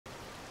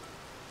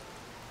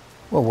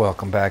Well,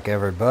 welcome back,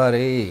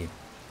 everybody.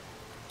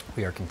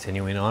 We are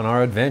continuing on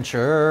our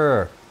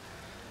adventure.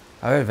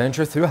 Our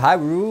adventure through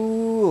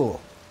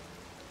Hyrule.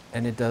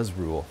 And it does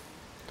rule.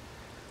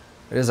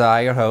 It is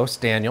I, your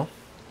host, Daniel.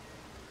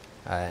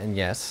 And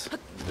yes,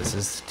 this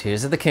is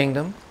Tears of the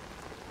Kingdom.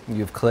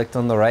 You've clicked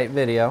on the right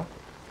video.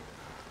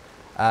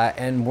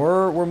 And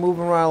we're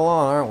moving right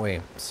along, aren't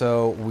we?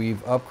 So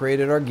we've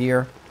upgraded our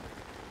gear.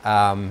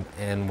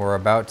 And we're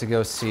about to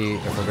go see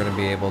if we're going to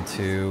be able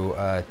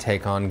to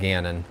take on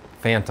Ganon.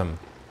 Phantom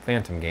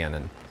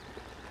Ganon.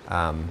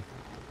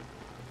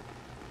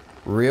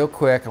 Real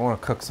quick, I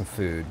want to cook some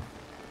food.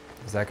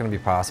 Is that going to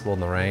be possible in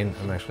the rain?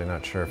 I'm actually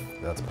not sure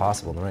if that's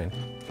possible in the rain.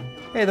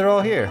 Hey, they're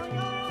all here.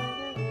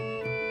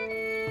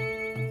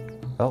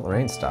 Well, the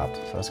rain stopped,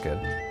 so that's good.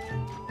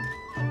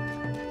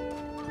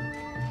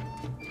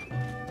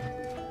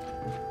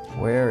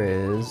 Where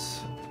is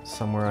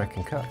somewhere I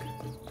can cook?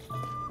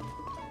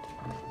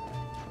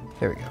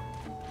 There we go.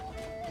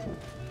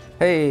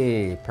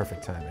 Hey,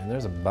 perfect time. And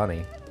there's a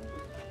bunny.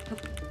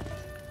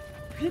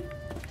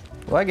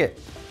 Will I get...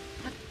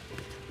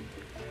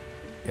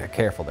 Yeah,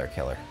 careful there,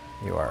 killer.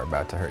 You are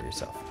about to hurt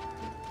yourself.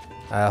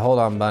 Hold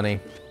on, bunny.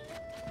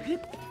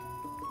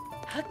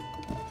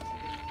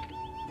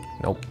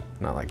 Nope,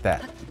 not like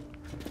that.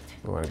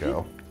 We want to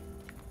go.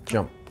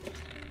 Jump.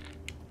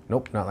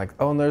 Nope, not like...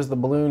 Oh, and there's the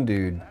balloon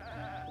dude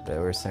that we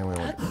were saying we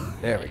want.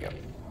 There we go.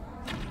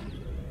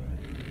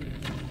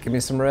 Give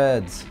me some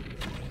reds.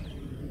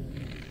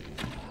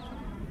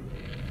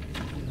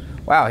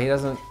 Wow, he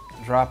doesn't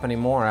drop any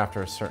more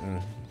after a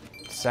certain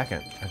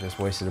second. I just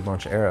wasted a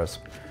bunch of arrows.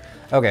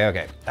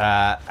 Okay.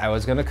 I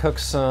was gonna cook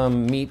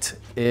some meat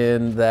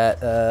in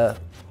that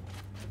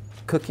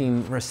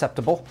cooking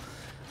receptacle.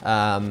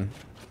 But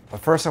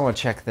first I want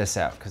to check this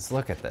out, because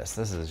look at this.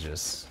 This is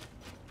just...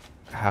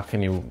 How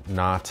can you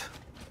not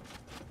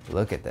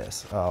look at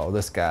this? Oh,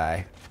 this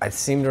guy. I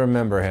seem to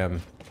remember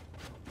him.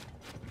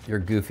 You're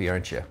goofy,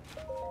 aren't you?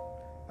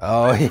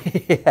 Oh,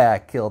 yeah,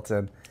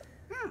 Kilton.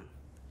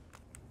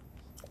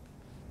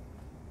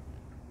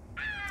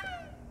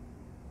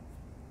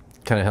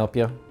 Can I help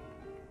you?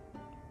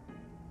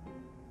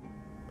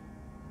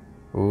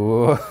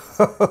 Whoa!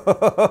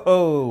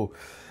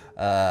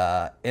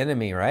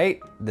 Enemy, right?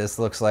 This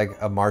looks like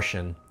a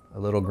Martian, a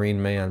little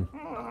green man.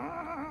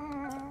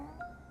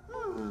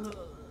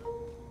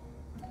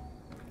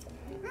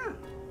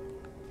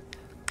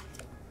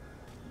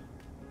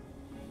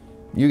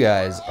 You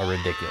guys are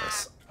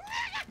ridiculous.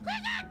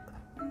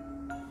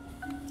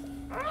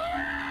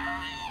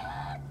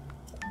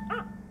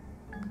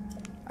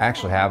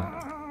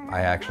 I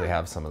actually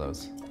have some of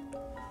those.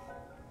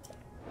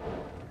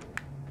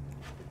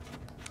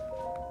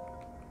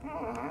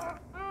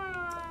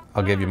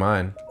 I'll give you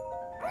mine.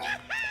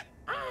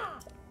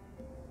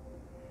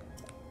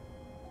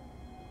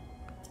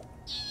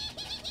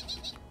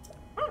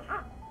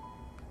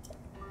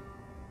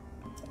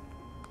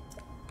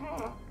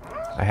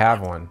 I have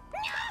one.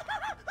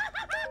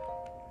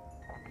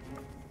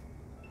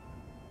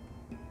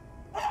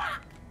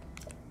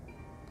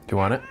 Do you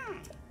want it?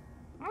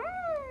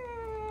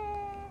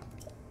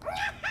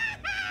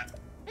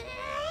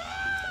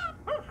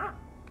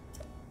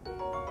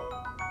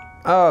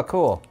 Oh,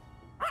 cool.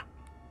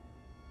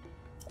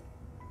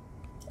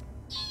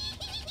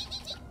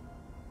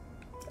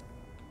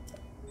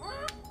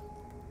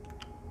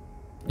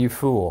 You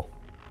fool.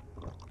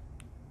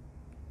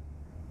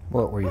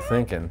 What were you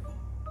thinking?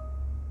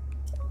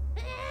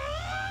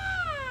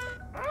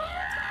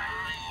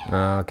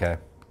 Oh, okay.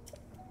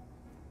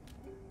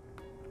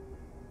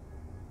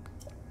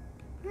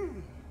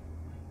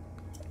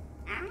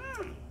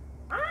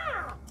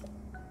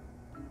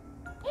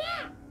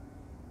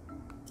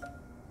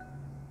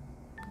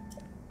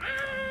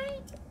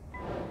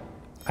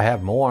 I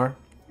have more.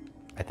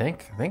 I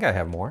think I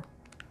have more.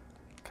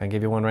 Can I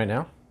give you one right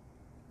now?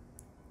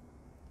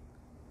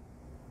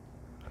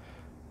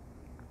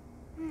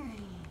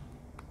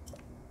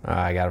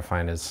 I gotta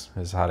find his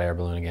hot air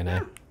balloon again,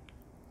 eh?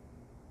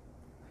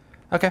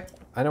 Okay,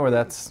 I know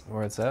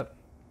where it's at.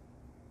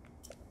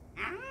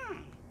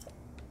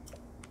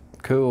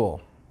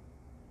 Cool.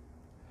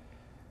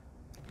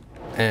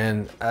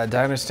 And did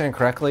I understand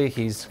correctly?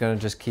 He's gonna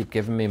just keep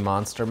giving me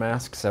monster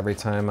masks every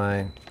time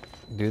I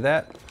do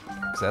that?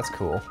 Because that's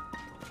cool.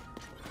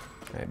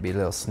 Might be a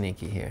little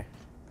sneaky here.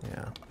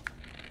 Yeah.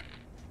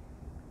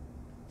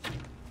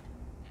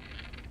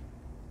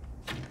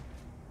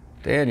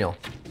 Daniel.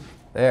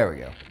 There we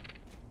go.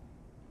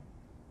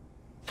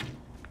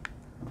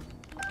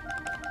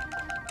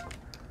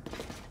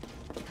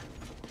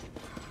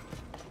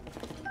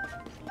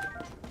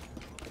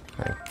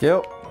 Thank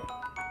you.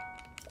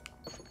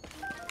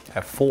 I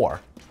have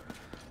 4.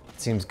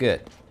 Seems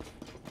good.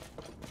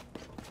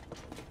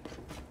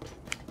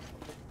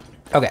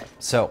 Okay,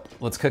 so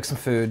let's cook some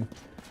food.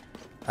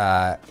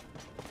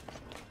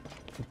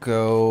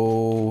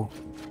 Go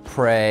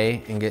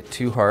pray and get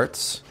 2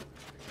 hearts.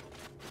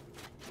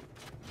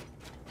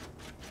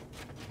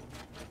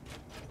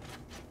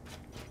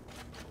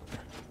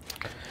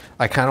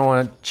 I kind of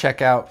want to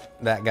check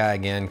out that guy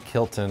again,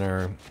 Kilton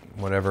or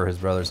whatever his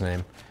brother's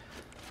name,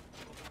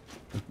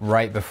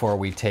 right before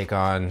we take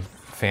on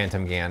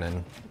Phantom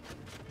Ganon.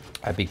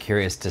 I'd be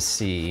curious to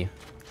see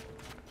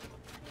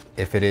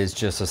if it is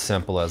just as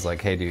simple as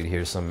like, hey dude,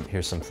 here's some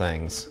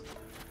things.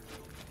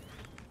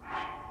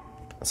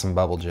 Some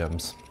bubble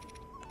gems.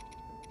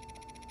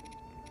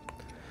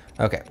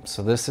 Okay,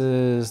 so this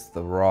is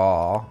the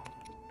raw.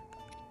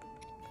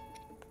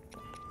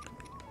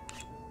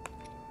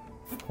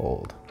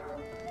 Hold.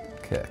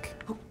 Kick.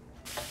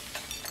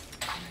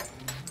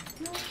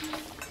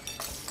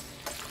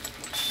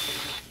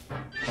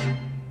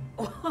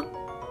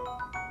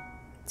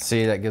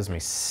 See, that gives me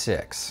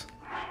 6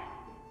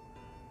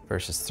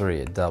 versus 3.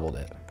 It doubled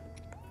it.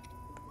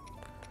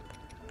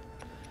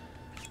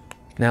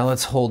 Now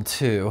let's hold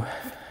 2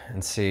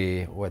 and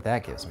see what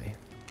that gives me.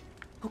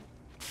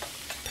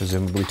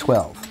 Presumably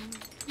 12.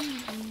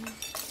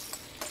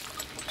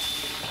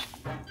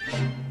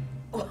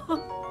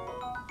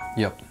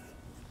 Yep.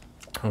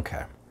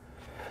 Okay.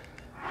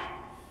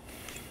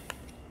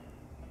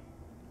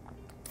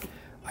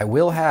 I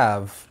will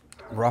have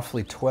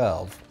roughly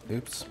 12.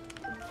 Oops.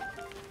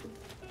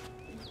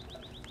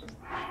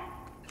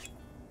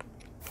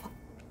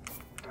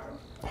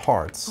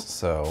 Hearts,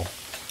 so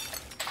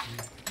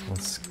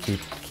let's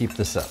keep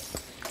this up.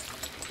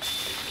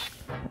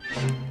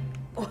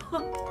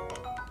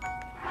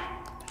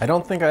 I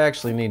don't think I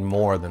actually need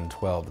more than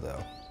 12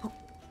 though.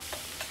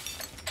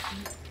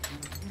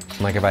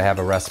 Like if I have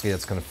a recipe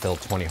that's gonna fill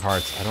 20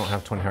 hearts, I don't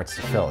have 20 hearts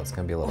to fill. It's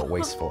gonna be a little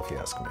wasteful if you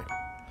ask me.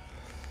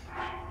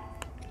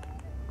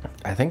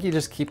 I think you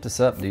just keep this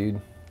up, dude.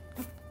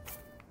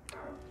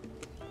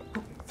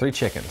 3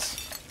 chickens.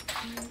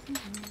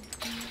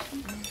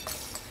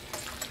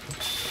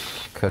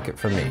 Cook it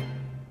for me.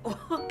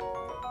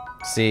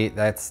 See,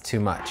 that's too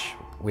much.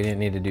 We didn't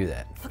need to do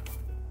that.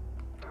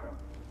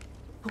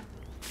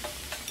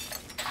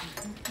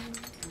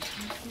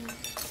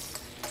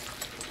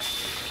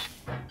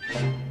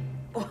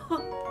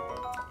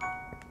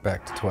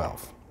 Back to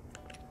 12.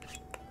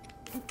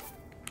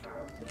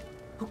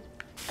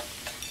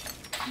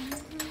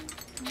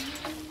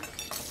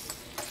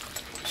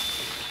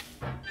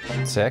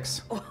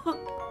 Six?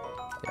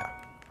 Yeah.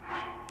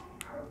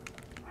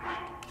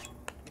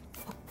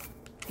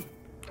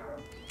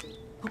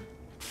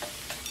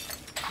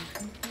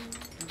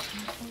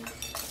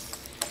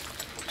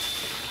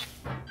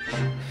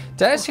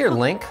 Did I just hear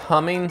Link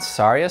humming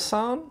Saria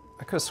song?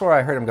 I could have swore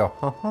I heard him go,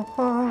 ha ha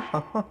ha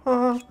ha ha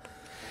ha.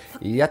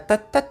 Ya da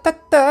da da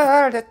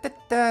da da da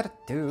da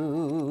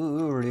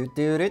do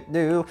do do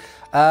do.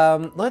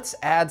 Let's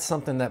add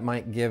something that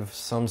might give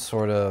some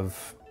sort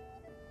of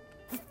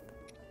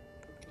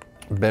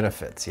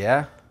benefits,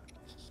 yeah?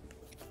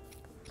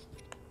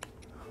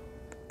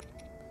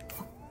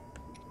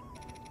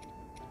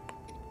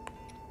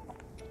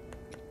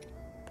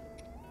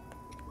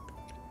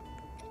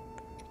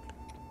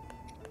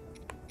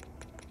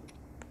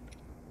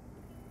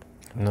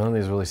 None of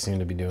these really seem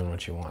to be doing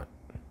what you want.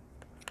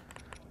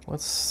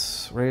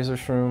 What's Razor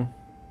Shroom?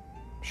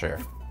 Sure.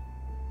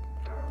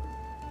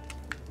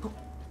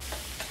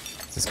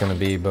 Is this going to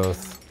be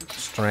both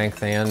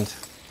strength and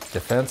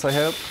defense, I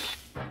hope?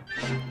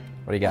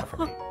 What do you got for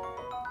me?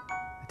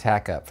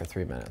 Attack up for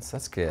 3 minutes.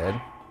 That's good.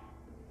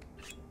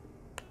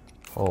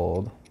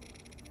 Hold.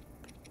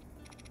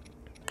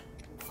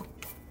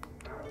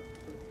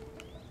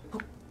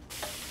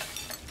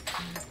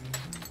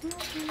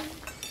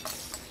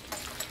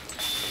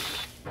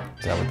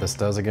 Is that what this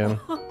does again?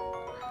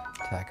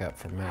 Attack up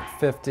for minute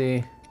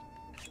 50.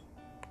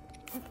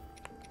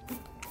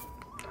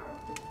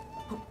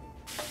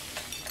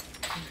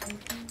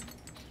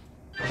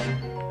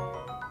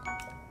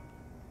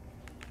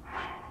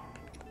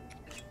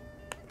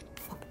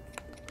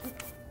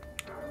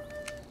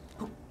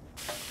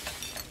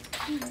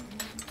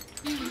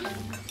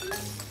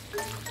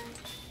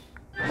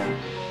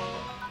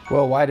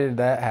 Well, why did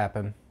that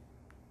happen?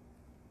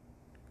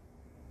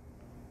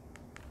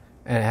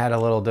 And it had a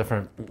little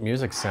different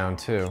music sound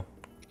too.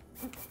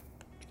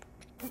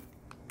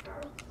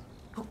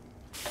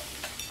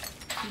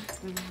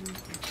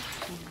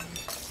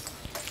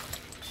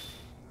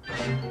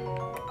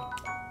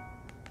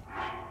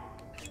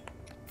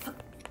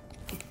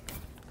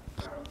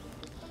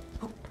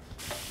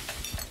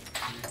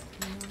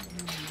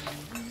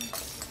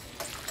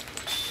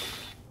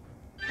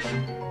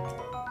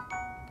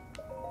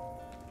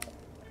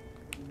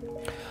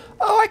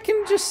 Oh, I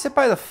can just sit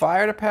by the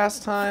fire to pass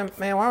time?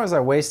 Man, why was I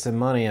wasting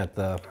money at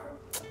the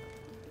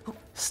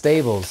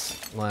stables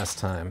last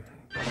time?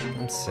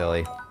 I'm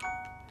silly.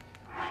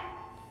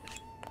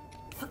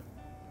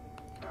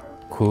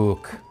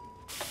 Cook.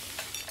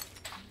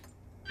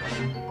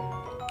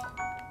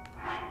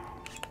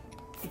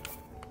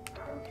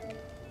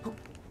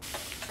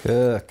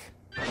 Cook.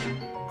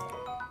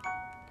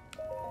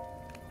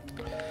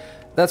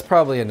 That's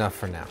probably enough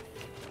for now.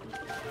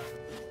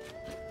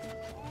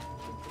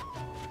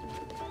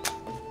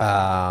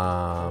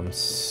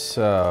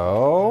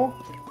 So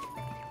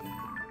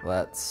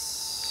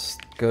let's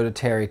go to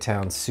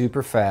Terrytown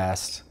super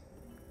fast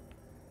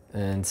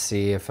and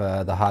see if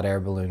the hot air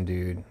balloon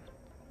dude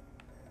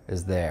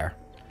is there.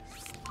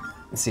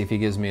 Let's see if he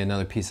gives me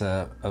another piece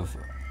of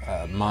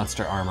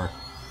monster armor.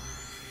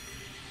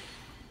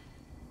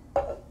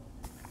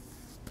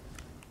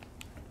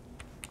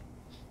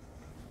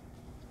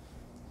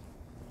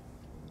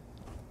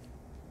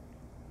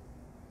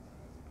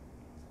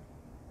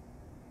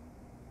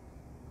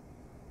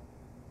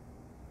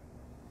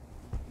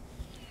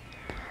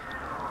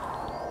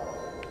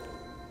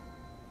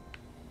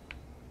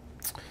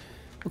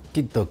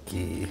 Okie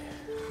dokie.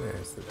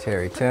 There's the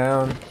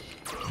Terrytown.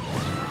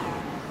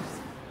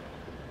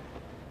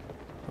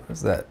 What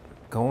is that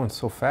going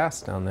so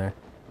fast down there?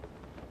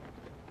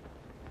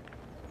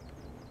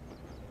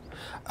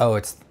 Oh,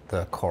 it's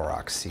the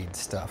Korok seed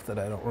stuff that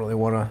I don't really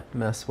want to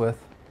mess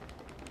with.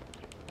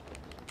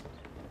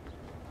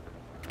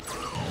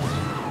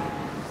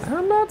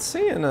 I'm not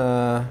seeing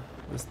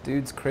this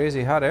dude's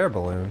crazy hot air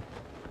balloon.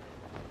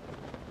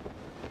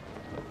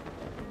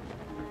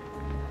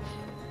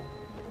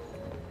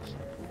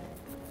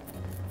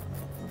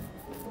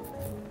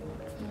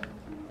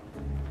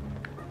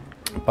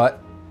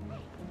 But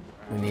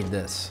we need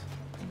this.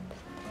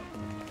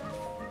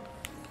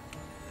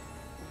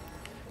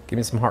 Give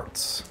me some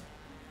hearts.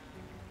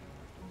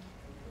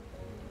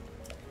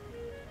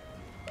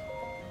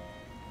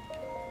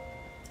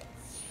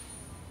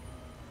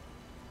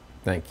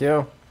 Thank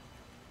you.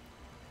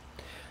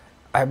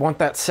 I want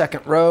that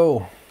second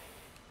row.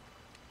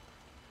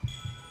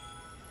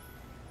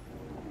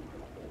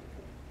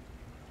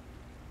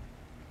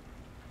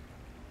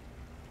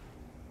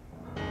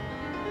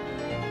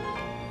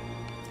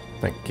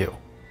 Thank you.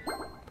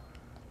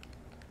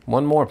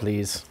 One more,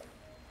 please.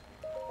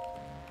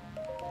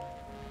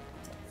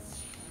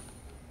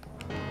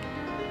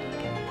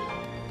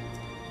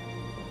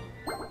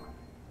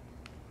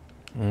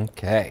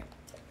 Okay.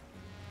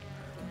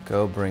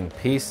 Go bring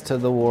peace to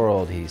the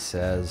world, he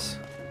says.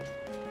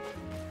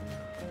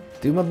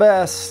 Do my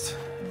best.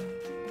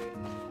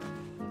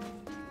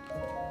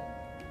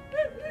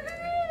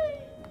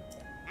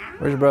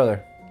 Where's your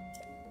brother?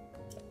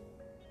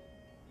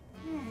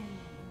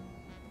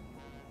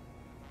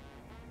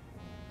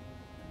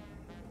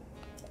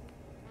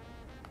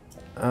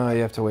 Oh,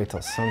 you have to wait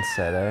till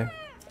sunset, eh?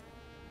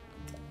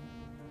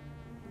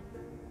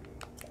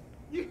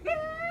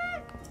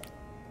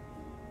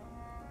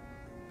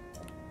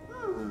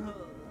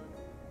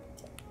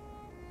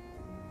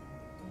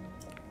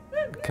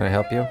 Can I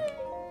help you?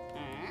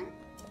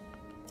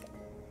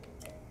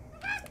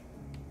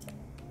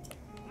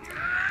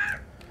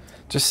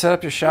 Just set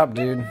up your shop,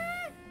 dude.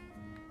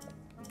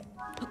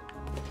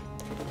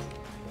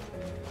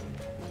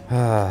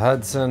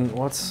 Hudson,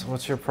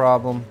 what's your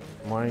problem?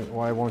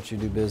 Why won't you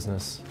do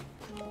business?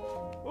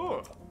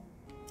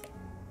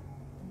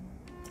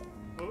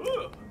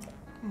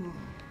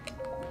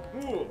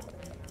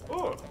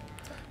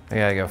 I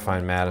gotta go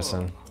find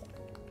Madison.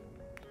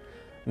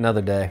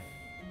 Another day.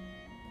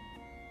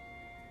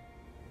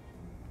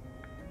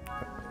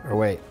 Or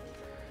wait,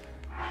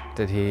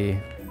 did he?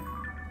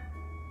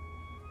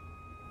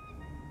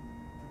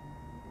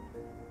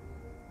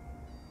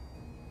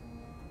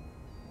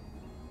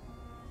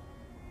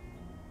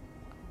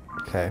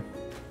 Okay.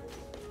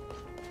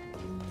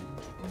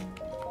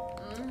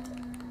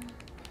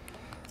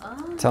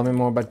 Tell me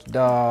more about your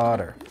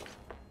daughter.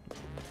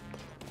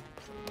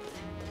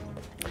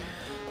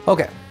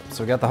 Okay,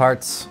 so we got the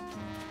hearts.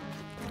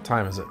 What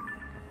time is it?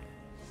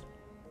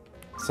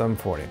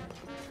 7:40.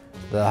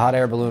 The hot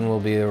air balloon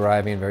will be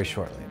arriving very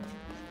shortly.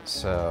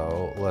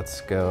 So let's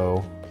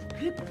go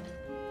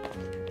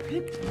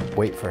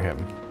wait for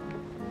him.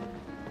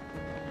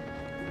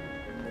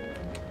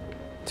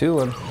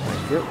 Tulin,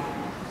 thank you.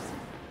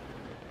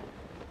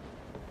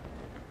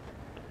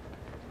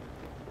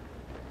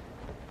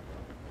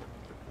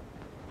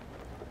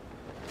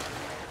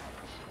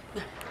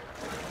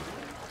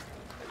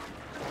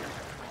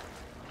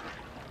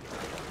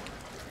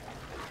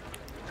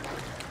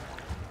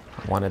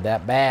 Wanted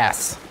that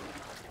bass.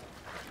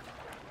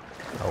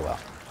 Oh well.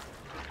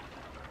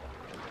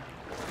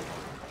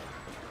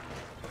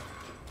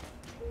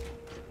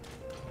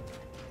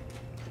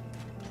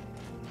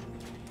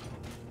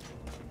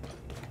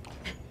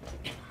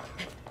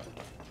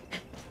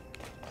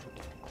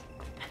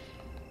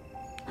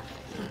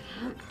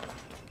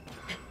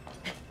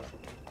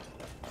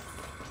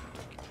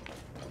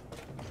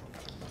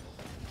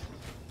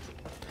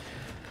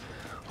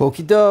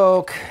 Okie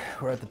doke.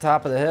 We're at the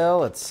top of the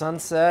hill. It's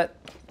sunset.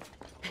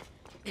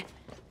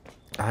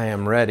 I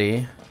am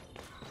ready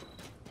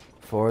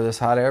for this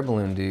hot air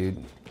balloon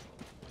dude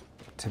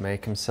to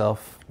make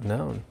himself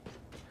known.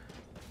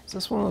 Is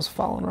this one of those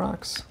fallen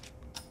rocks?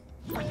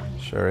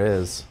 Sure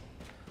is.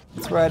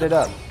 Let's ride it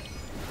up.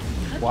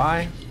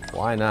 Why?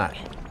 Why not?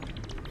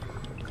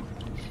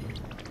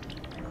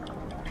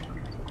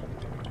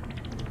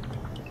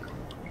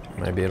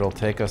 Maybe it'll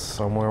take us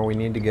somewhere we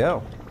need to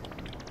go.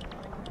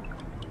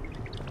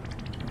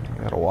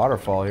 Got a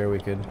waterfall here we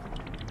could...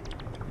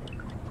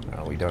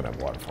 No, we don't have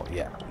a waterfall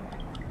yet.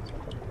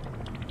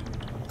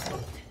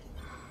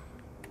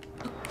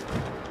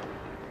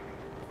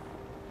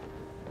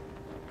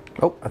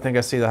 Oh, I think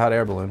I see the hot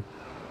air balloon.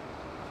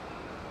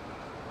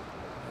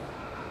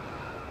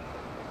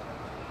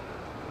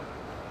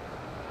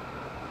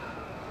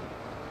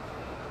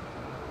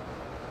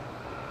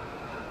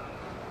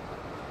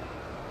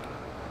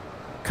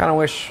 Kind of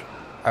wish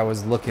I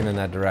was looking in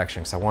that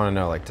direction, because I want to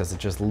know, like, does it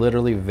just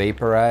literally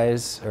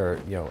vaporize or,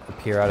 you know,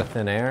 appear out of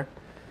thin air?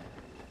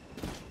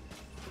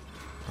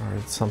 Or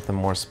did something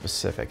more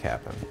specific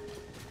happen?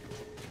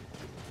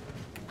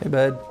 Hey,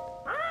 bud.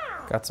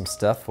 Got some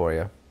stuff for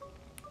you.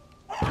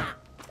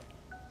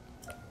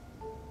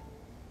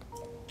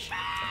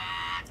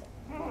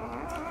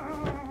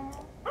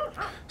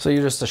 So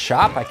you're just a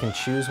shop? I can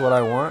choose what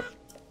I want?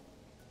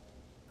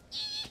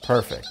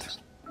 Perfect.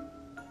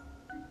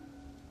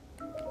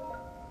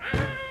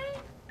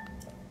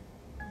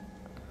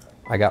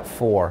 I got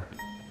 4.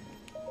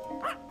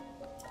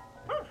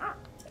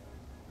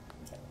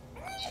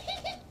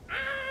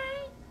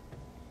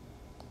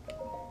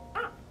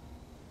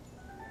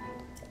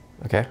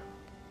 Okay.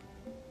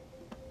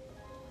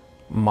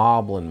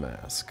 Moblin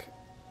mask.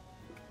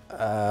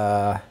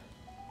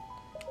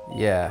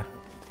 Yeah.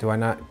 Do I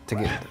not to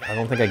get? I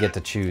don't think I get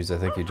to choose. I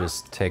think you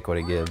just take what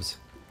he gives.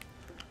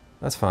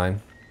 That's fine.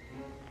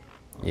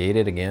 You ate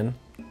it again?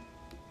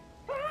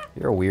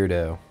 You're a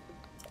weirdo.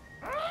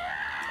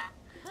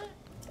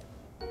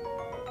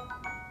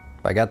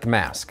 I got the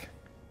mask.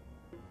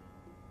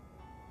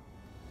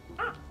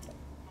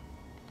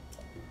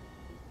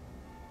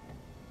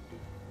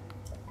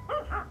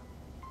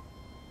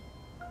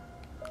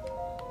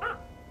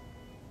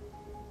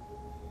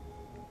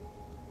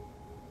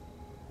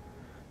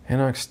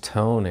 Inox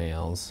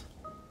toenails.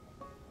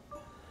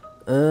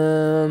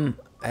 I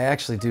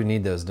actually do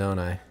need those, don't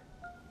I?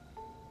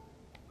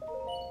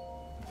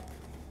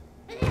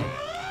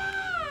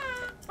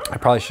 I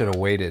probably should have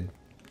waited.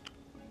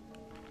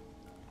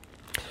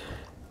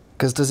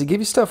 Because does he give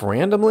you stuff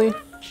randomly?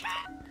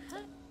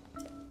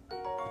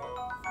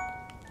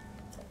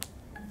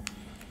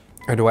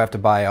 Or do I have to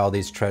buy all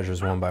these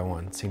treasures one by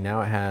one? See,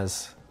 now it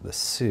has the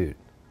suit.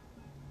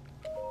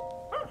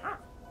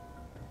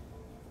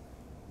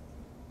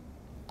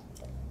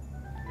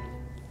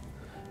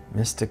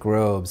 Mystic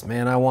robes.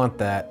 Man, I want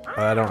that, but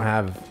I don't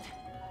have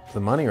the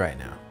money right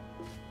now.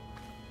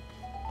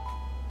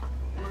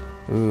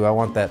 Ooh, I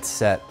want that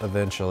set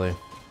eventually.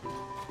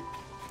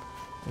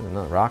 Ooh,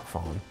 another rock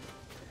falling.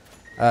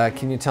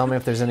 Can you tell me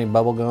if there's any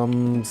bubble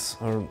gums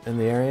in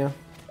the area?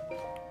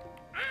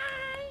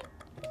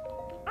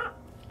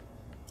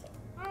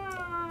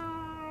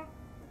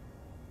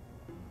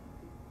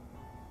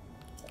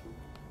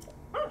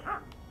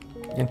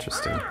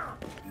 Interesting.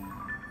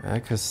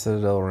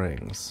 Citadel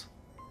rings.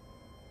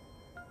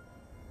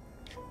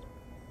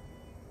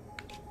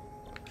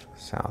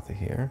 South of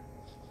here.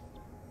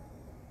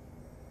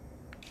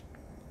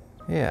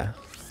 Yeah.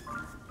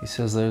 He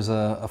says there's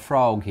a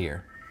frog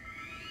here.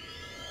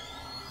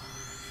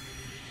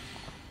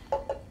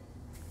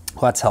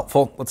 Well, that's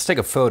helpful. Let's take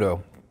a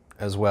photo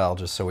as well,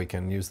 just so we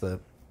can use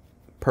the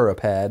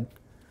Purapad.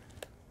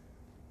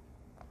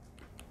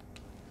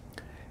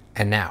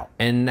 And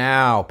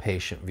now,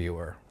 patient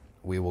viewer,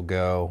 we will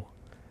go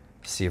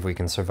see if we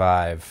can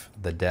survive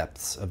the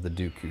depths of the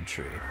Dooku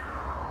tree.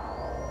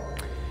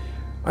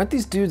 Aren't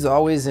these dudes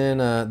always in,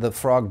 the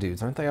frog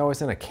dudes, aren't they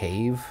always in a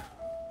cave?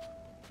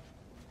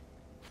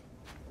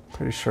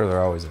 Pretty sure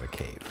they're always in a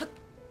cave.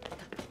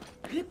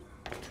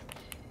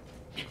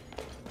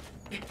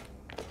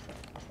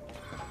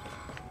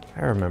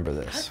 I remember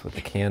this with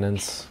the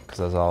cannons, because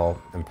I was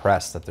all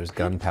impressed that there's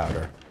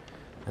gunpowder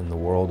in the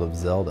world of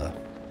Zelda.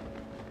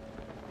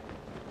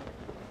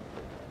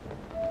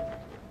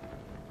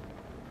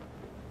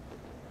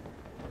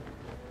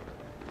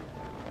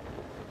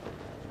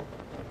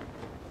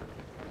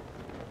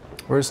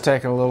 We're just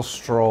taking a little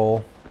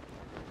stroll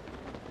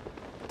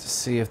to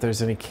see if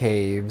there's any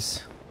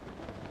caves.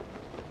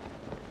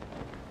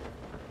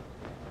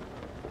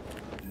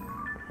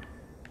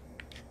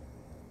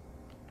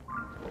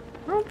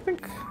 I don't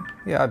think...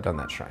 Yeah, I've done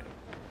that shrine.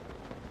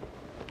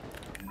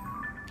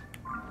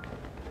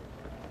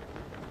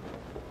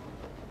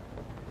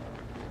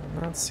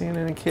 I'm not seeing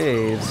any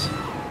caves.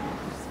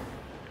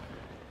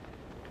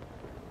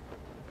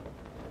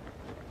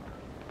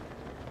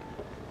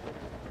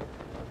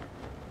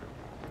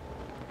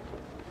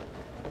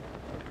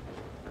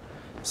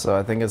 So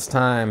I think it's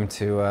time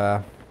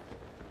to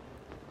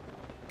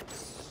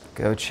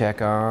go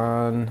check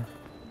on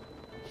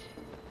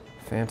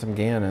Phantom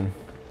Ganon.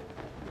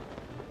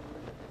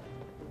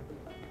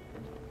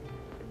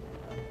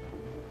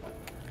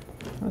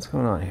 What's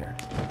going on here?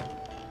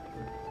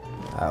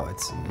 Oh,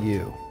 it's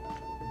you.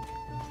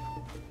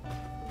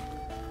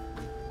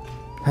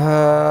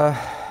 I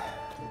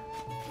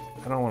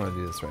don't want to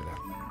do this right now.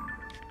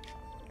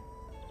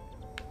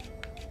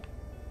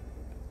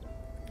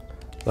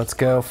 Let's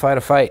go fight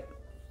a fight.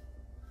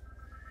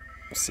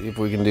 See if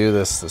we can do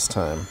this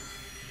time.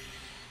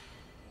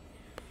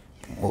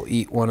 We'll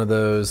eat one of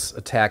those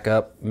attack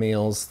up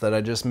meals that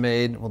I just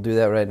made. We'll do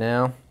that right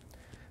now.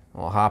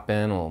 We'll hop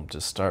in, we'll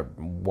just start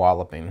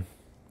walloping.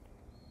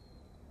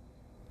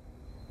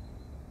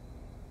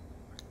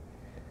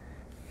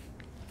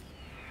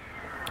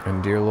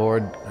 And dear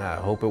Lord, I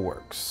hope it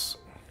works.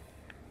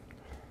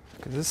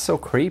 Because this is so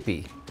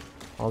creepy.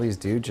 All these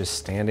dudes just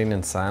standing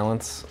in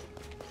silence.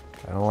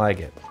 I don't like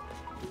it.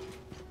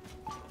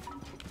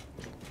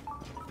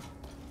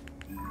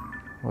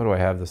 What do I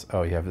have this?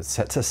 Oh, you have it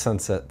set to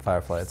sunset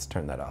firefly. Let's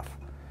turn that off.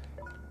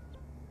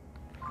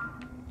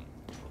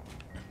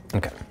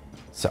 Okay,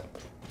 so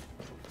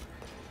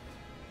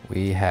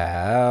we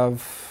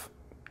have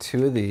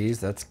 2 of these.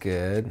 That's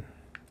good.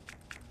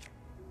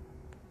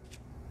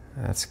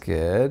 That's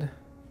good.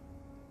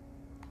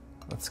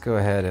 Let's go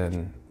ahead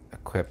and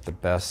equip the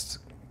best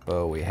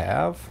bow we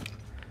have.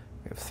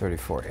 We have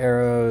 34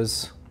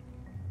 arrows.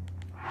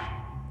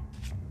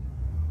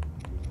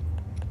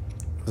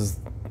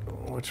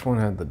 Which one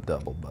had the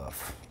double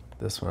buff?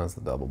 This one has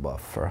the double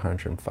buff for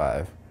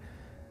 105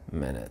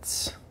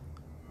 minutes.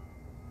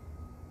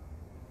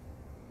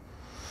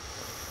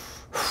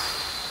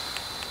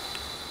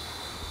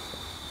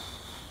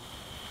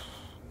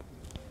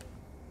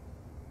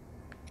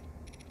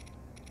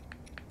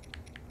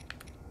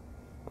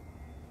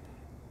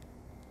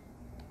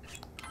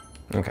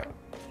 Okay.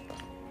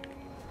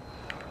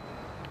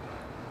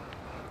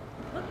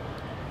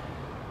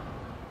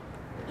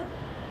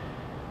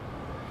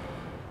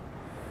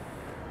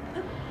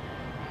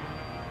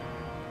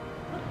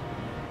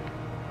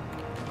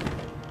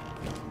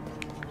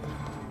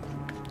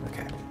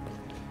 Okay.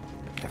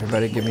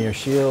 Everybody give me your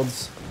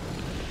shields.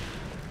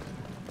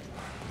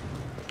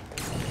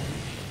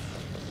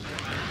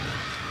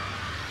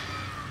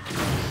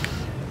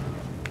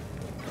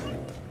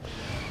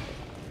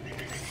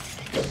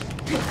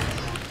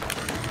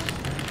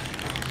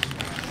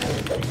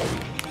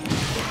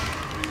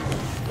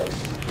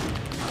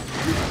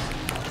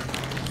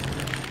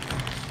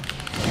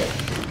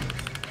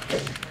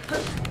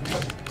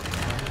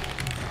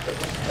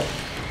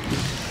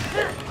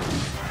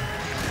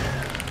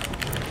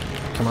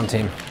 Come on,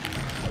 team.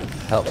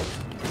 Help.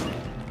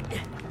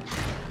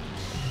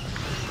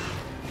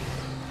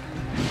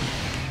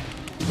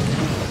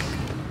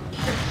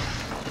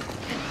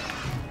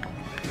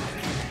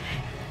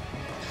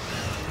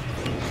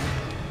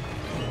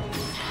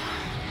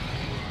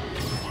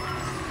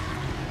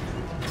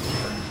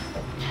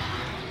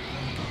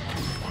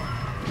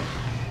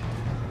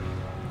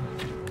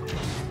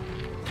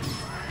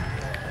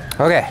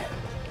 Okay.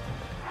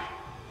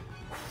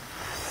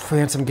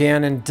 Phantom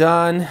Ganon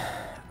done.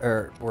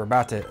 Or we're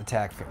about to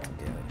attack Phantom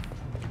Ganon.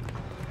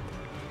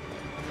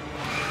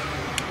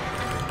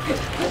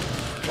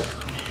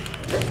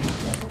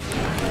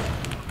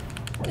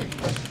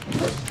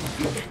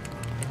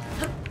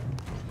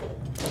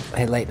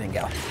 Hey, lightning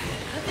go.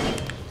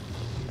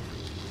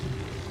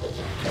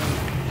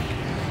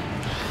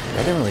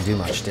 That didn't really do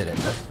much, did it?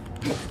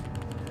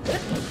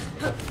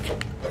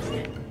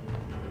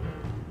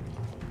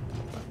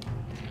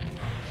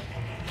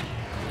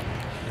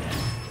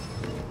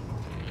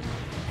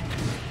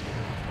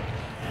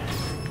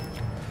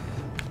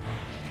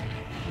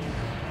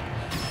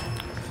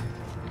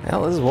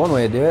 Well, this is one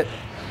way to do it.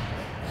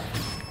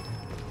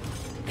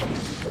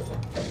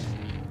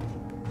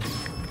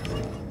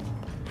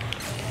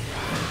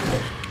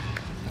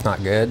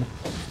 Not good.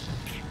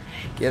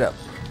 Get up.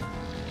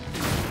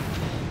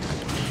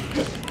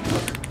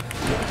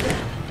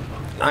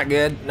 Not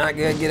good, not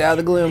good. Get out of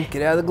the gloom,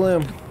 get out of the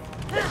gloom.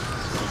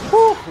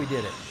 Whew, we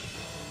did it.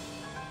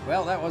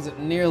 Well, that wasn't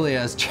nearly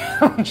as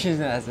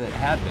challenging as it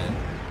had been.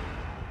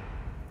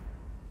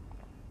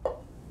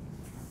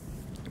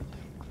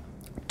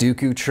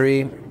 Dooku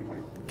tree,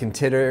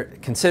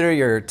 consider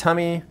your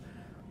tummy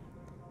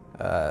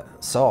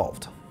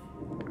solved.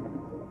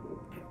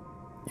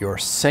 Your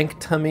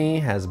sanctity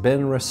has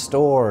been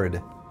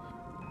restored.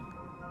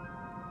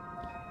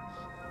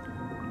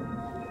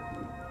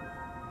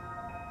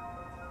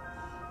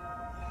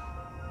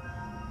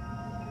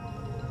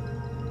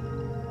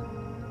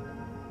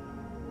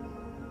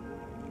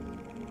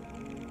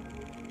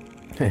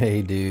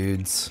 Hey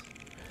dudes,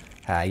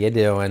 how you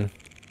doing?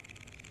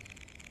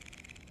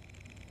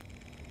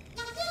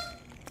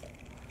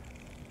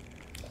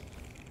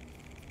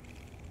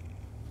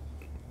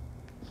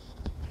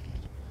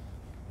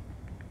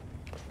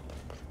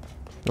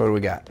 What do we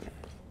got?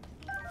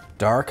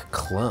 Dark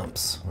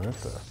clumps. What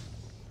the?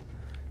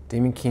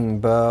 Demon King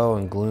bow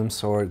and Gloom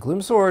sword.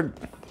 Gloom sword.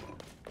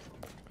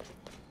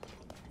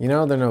 You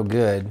know they're no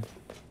good.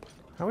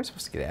 How are we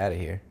supposed to get out of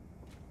here?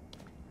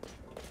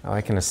 Oh,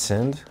 I can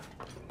ascend?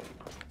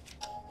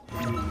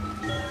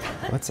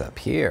 What's up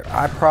here?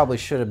 I probably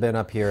should have been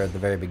up here at the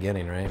very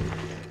beginning, right?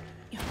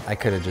 I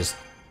could have just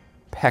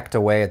pecked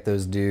away at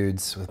those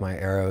dudes with my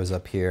arrows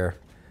up here,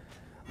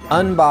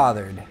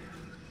 unbothered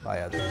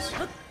by others.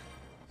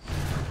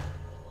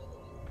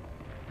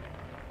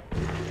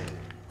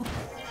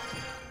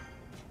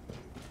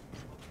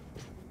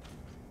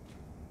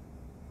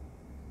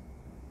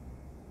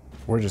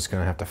 We're just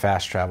gonna have to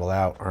fast travel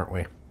out, aren't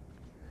we?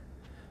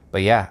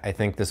 But yeah, I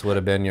think this would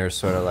have been your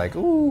sort of like,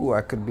 ooh,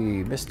 I could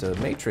be Mr.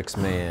 Matrix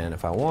Man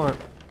if I want.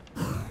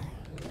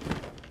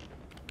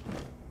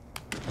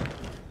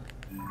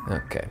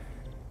 Okay.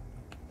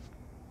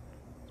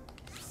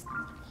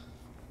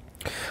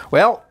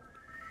 Well,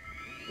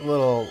 a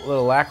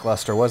little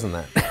lackluster, wasn't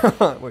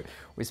that?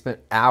 we spent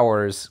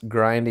hours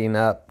grinding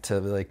up to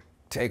like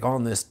take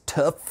on this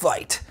tough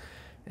fight,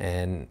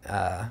 and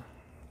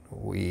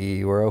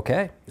we were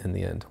okay in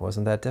the end.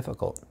 Wasn't that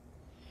difficult?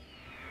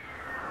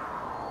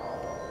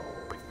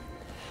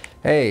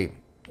 Hey,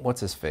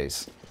 what's his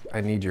face?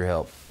 I need your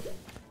help.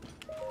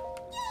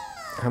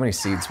 How many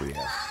seeds do we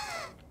have?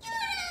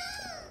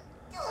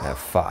 I have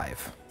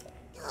 5.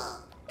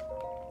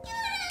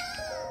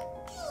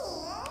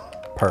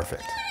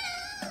 Perfect.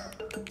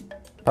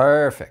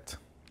 Perfect.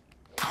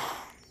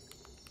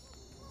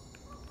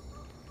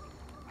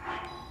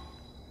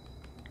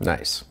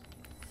 Nice.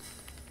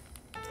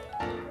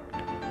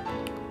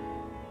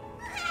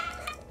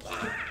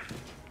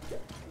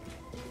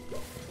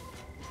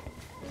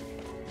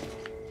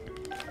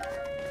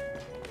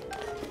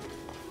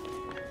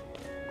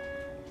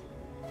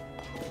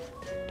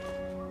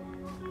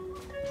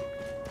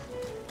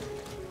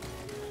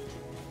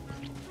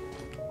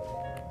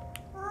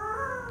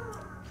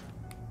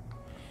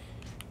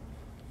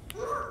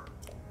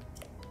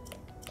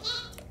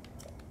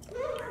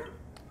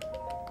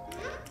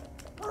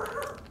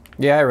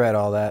 Yeah, I read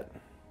all that.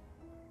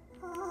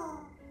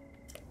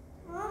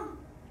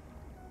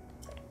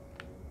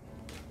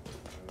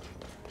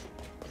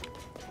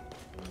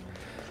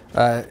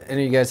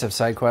 Any of you guys have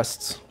side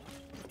quests?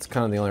 It's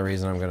kind of the only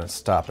reason I'm going to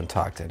stop and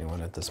talk to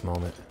anyone at this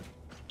moment.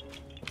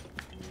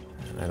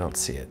 And I don't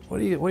see it.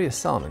 What are you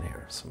selling in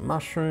here? Some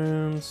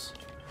mushrooms.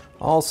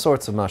 All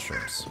sorts of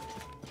mushrooms.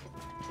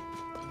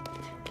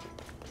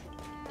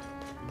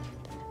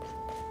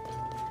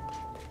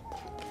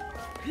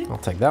 I'll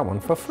take that one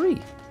for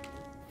free.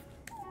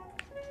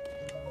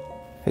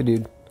 Hey,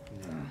 dude.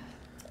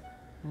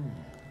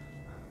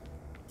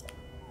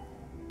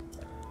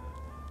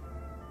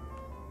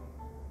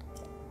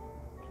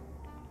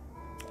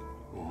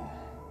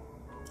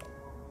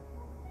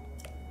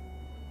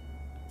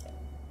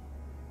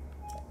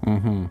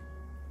 Mm-hmm.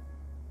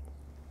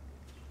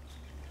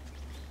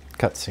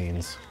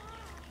 Cutscenes.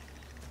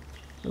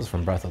 This is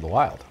from Breath of the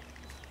Wild.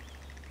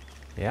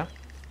 Yeah?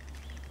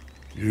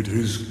 It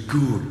is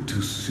good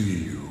to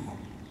see you,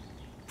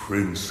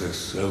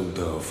 Princess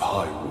Zelda of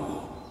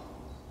Hyrule,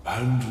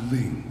 and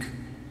Link,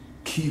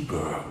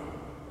 Keeper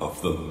of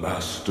the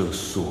Master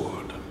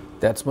Sword.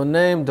 That's my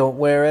name, don't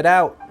wear it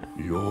out.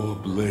 Your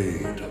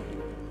blade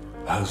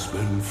has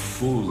been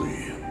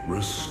fully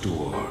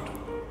restored.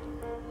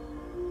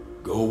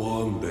 Go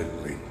on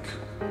then, Link.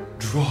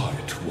 Draw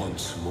it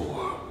once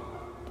more.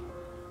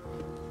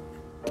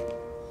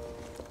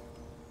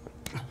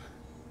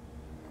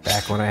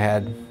 Back when I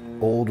had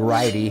old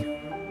Righty.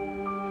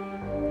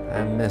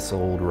 I miss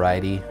old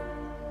Righty.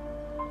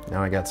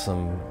 Now I got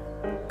some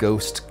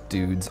ghost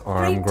dude's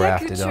arm Great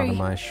grafted Deku Tree. onto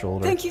my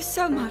shoulder. Thank you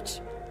so much.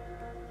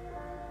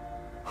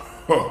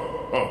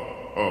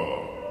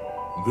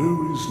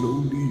 There is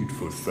no need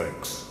for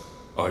thanks.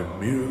 I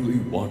merely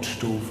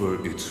watched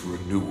over its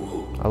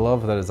renewal. I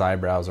love that his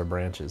eyebrows are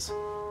branches.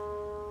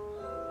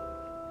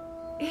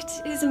 It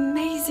is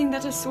amazing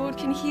that a sword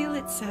can heal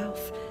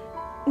itself,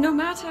 no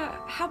matter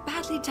how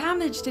badly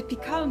damaged it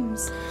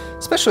becomes.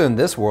 Especially in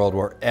this world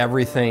where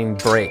everything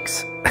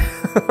breaks.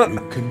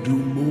 It can do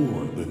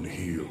more than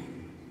heal.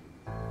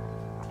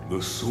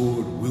 The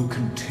sword will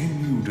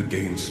continue to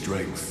gain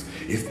strength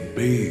if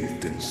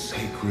bathed in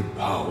sacred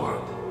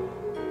power.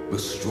 The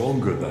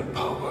stronger that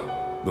power,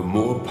 the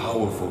more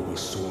powerful the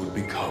sword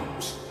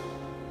becomes.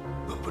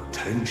 The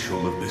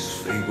potential of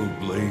this fabled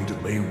blade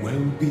may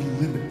well be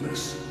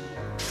limitless.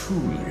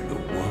 Truly the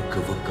work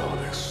of a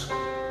goddess.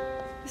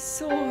 A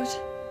sword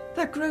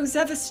that grows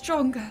ever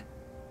stronger.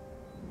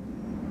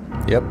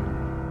 Yep.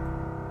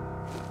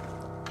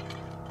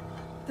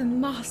 The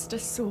Master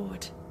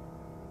Sword.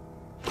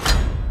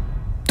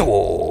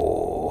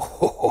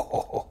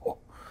 Oh.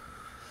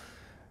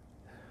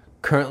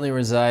 Currently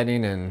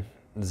residing in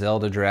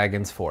Zelda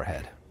Dragon's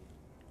forehead.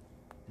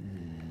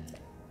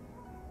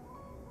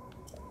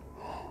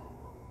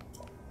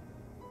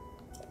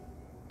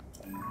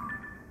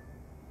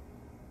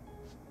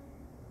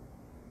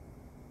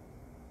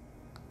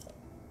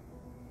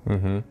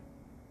 Mm-hmm.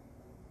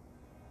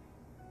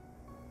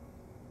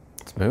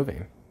 It's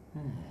moving.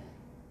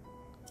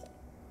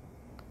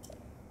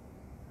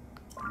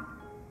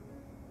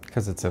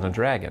 Because it's in a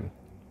dragon.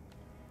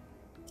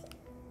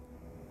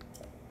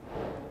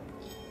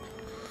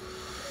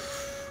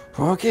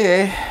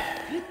 Okay.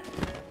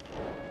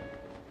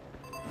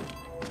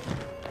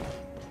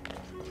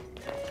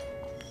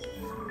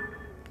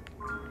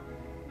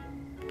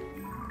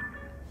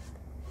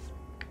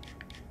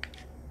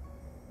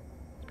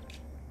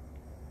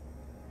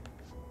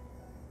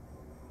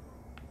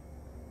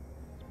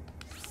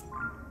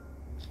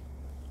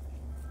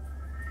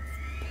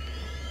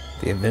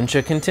 The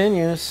adventure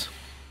continues.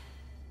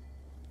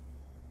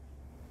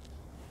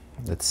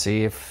 Let's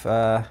see if,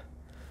 look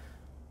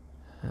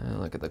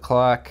at the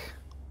clock.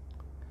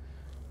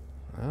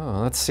 Oh,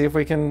 let's see if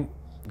we can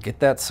get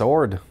that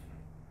sword.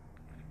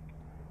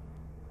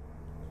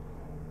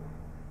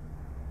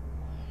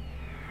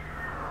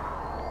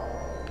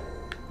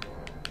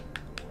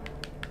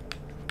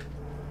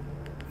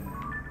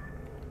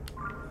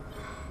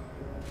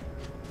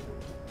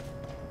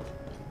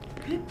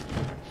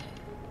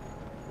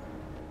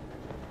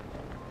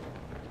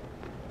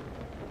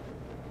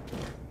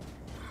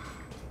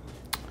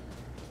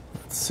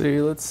 see,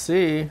 let's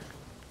see.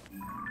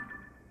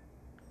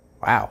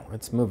 Wow,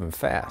 it's moving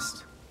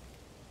fast.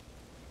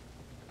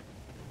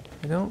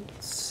 I don't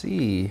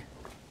see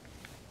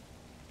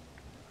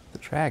the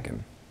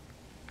dragon.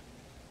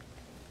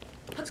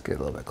 Let's get a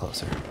little bit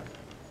closer.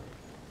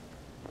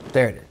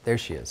 There it is. There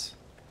she is.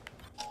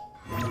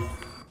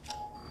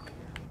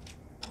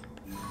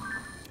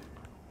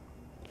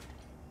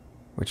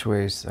 Which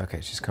way's... Okay,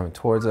 she's coming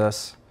towards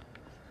us.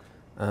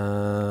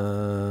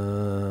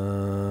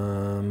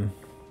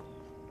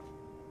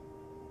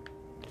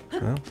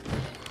 Well,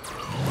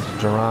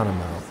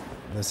 Geronimo.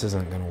 This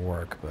isn't going to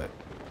work, but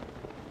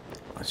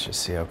let's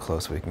just see how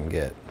close we can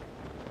get.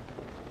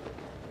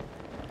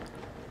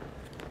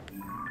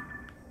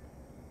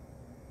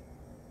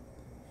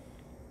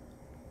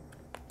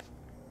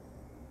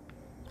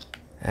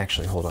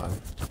 Actually, hold on.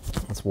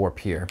 Let's warp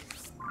here.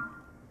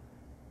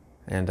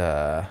 And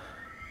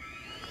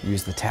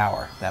use the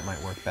tower. That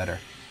might work better.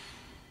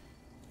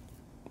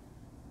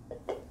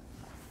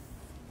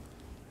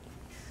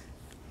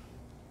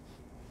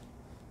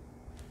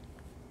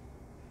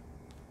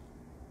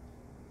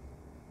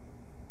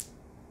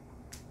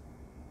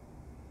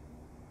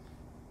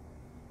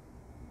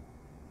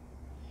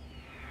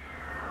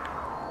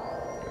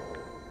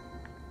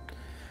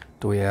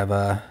 Do we have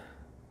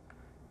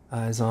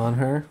eyes on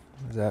her?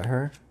 Is that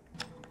her?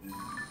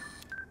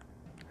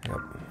 Yep.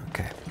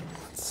 Okay.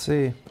 Let's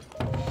see.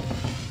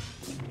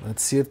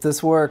 Let's see if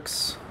this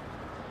works.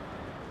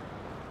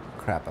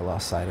 Crap, I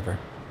lost sight of her.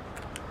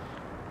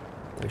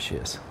 There she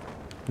is.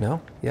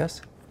 No?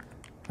 Yes?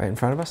 Right in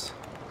front of us?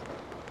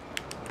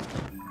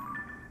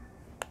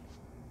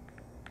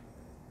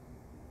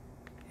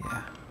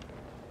 Yeah.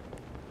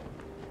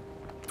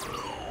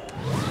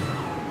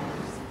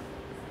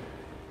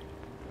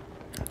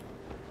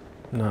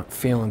 Not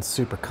feeling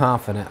super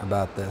confident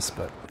about this,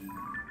 but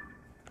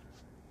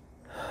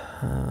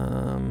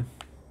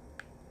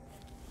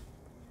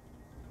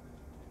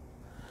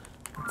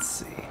let's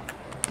see.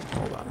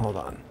 Hold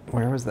on.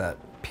 Where was that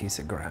piece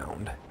of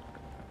ground?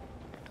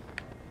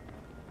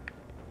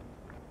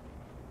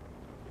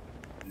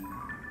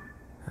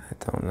 I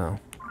don't know.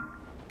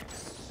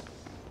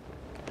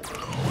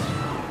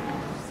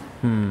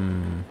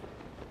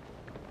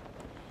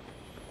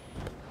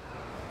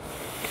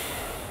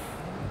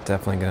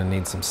 Definitely gonna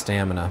need some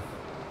stamina.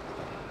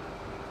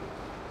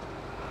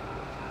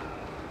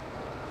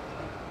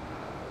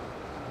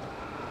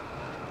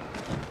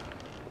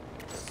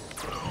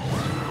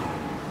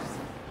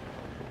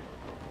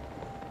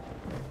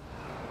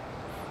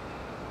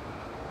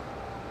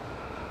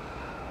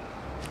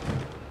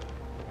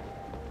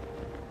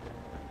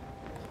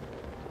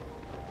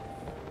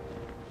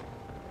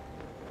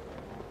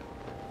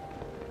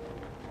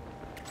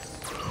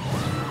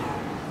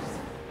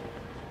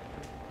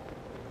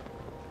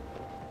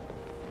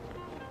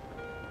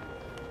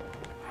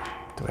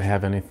 Do I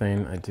have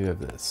anything? I do have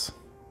this.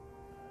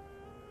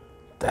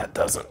 That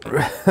doesn't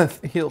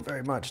heal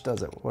very much,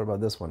 does it? What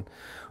about this one?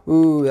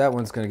 Ooh, that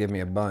one's gonna give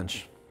me a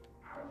bunch.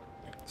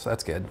 So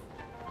that's good.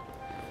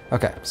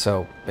 Okay,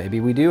 so maybe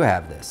we do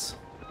have this.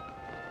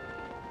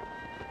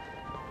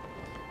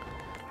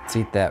 Let's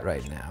eat that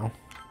right now.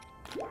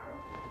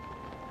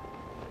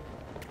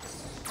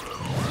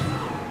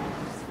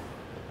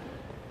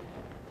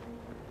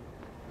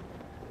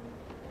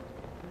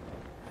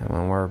 And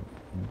when we're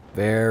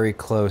very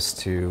close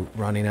to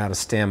running out of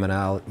stamina,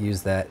 I'll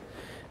use that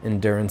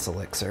endurance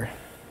elixir.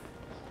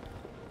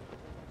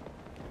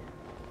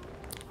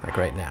 Like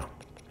right now.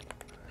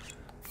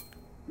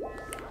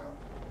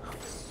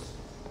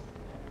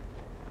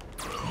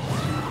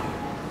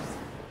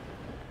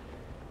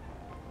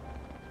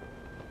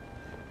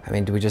 I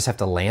mean, do we just have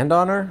to land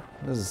on her?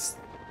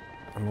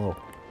 I'm a little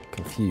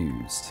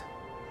confused.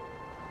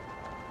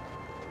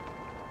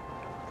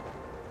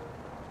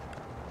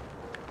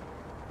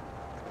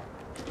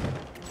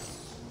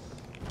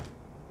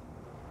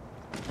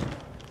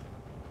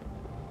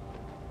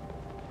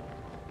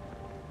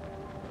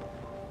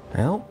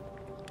 Well,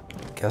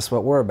 guess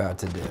what we're about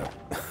to do.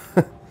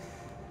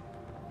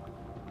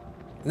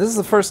 This is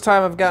the first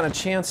time I've gotten a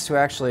chance to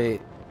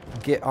actually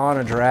get on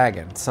a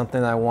dragon.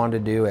 Something I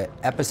wanted to do at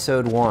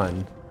episode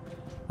 1.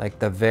 Like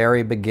the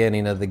very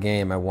beginning of the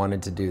game, I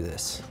wanted to do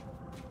this.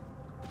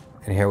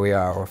 And here we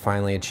are, we're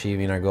finally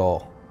achieving our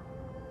goal.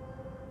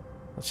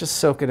 Let's just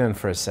soak it in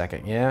for a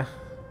second, yeah?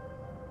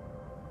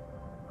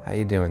 How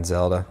you doing,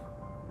 Zelda?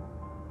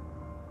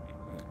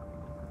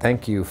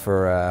 Thank you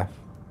for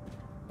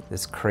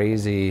this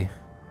crazy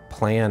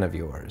plan of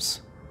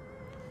yours.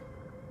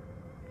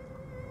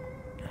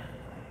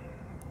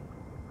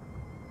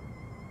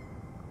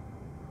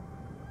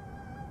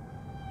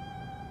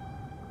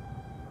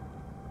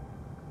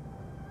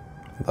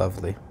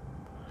 Lovely.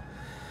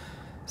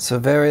 So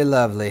very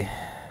lovely.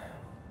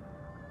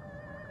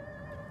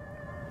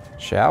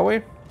 Shall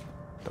we?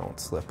 Don't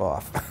slip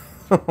off.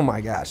 Oh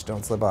my gosh,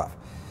 don't slip off.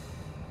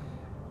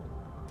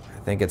 I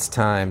think it's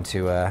time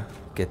to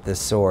get this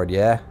sword,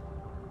 yeah?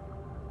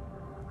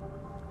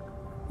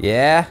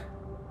 Yeah?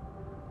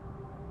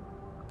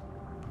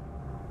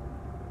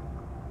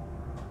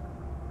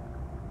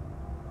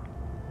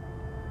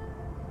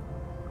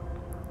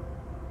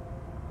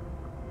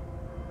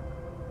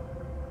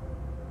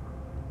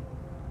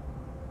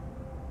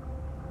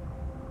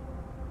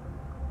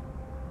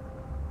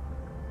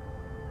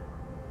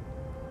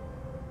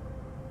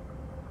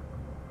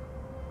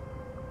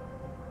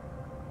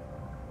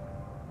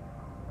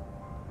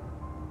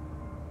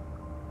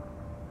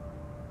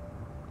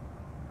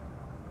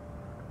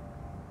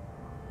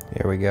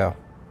 Here we go.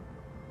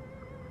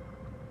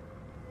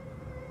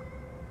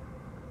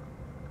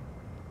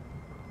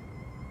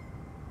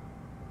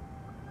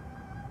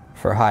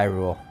 For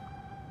Hyrule.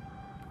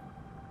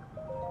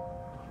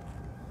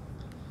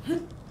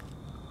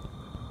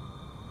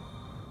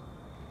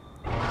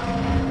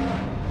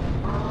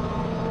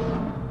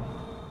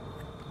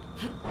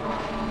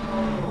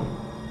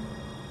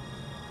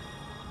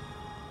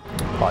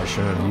 Probably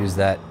shouldn't have used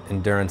that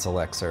endurance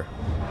elixir.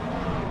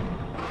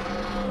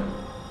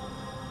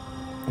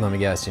 Let me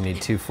guess, you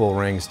need 2 full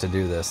rings to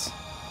do this.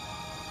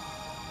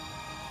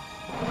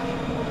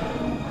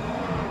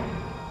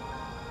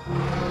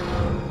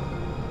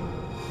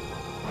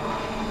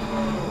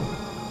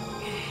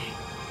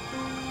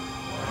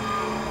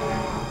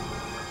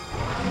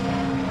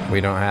 We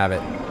don't have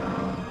it.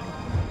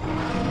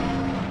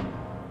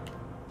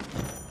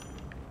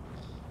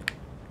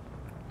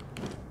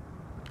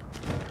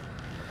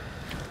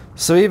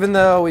 So even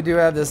though we do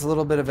have this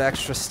little bit of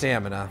extra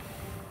stamina,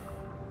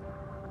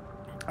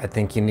 I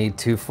think you need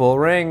 2 full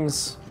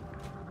rings.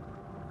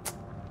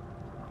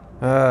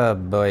 Oh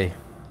boy.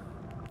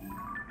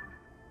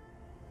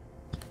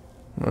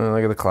 Oh,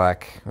 look at the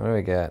clock. What do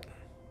we got?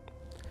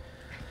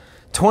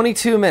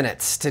 22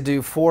 minutes to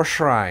do 4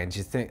 shrines.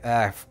 You think,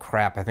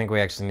 crap, I think we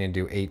actually need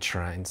to do 8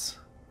 shrines.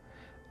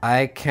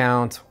 I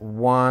count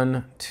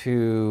 1,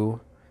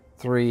 2,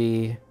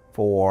 3,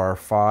 4,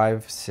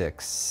 5,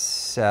 6,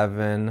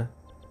 7,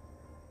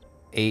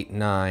 8,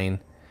 9.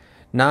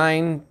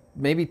 9,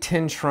 maybe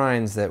 10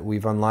 shrines that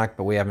we've unlocked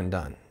but we haven't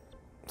done.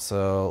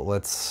 So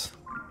let's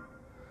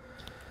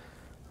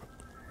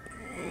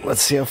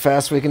see how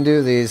fast we can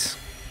do these.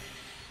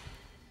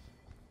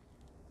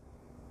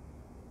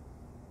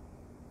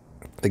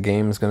 The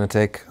game's gonna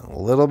take a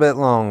little bit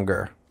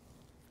longer.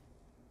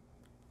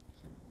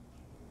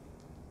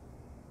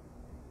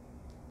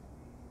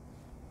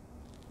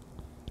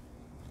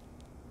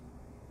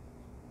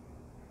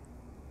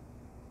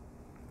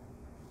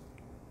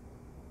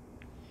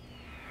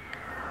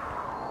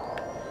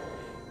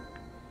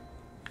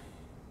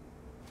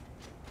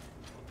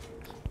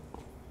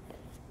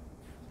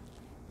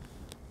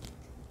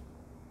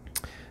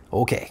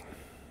 Okay.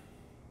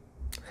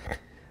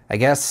 I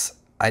guess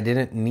I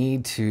didn't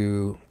need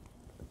to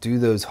do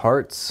those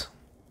hearts.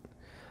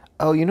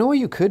 Oh, you know what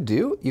you could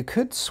do? You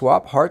could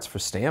swap hearts for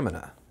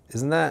stamina.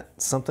 Isn't that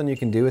something you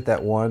can do with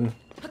that one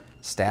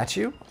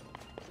statue?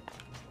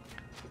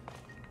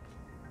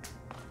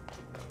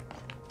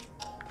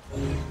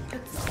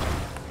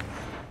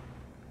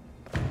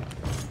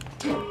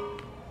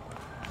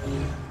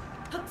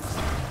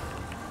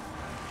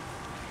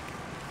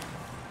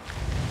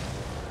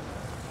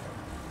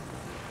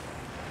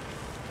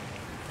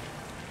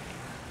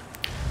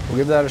 We'll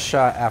give that a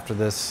shot after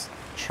this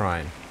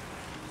shrine.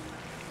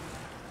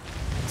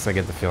 Because I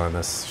get the feeling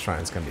this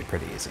shrine's going to be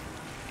pretty easy.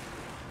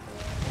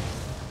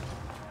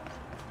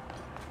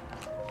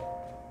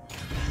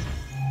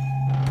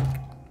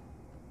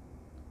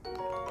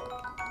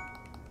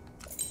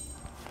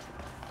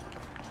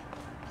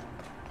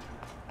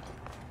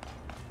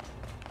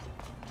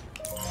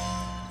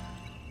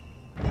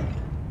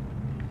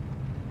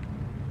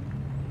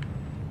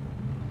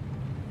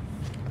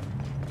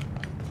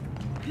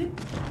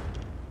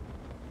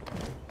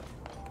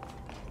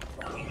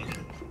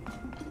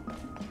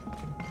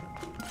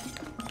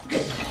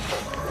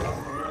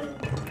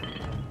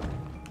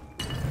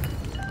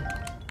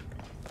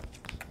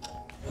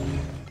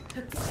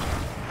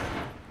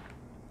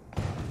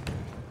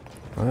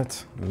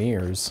 What?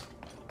 Mirrors?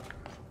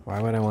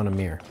 Why would I want a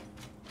mirror?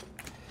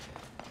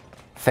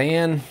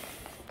 Fan,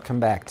 come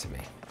back to me.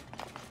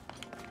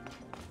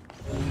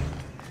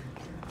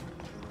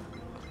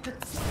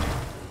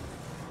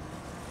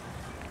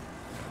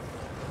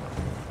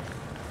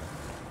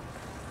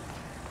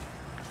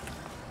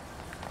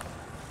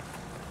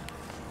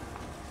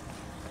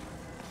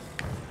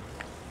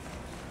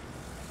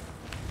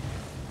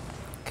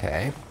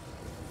 Okay.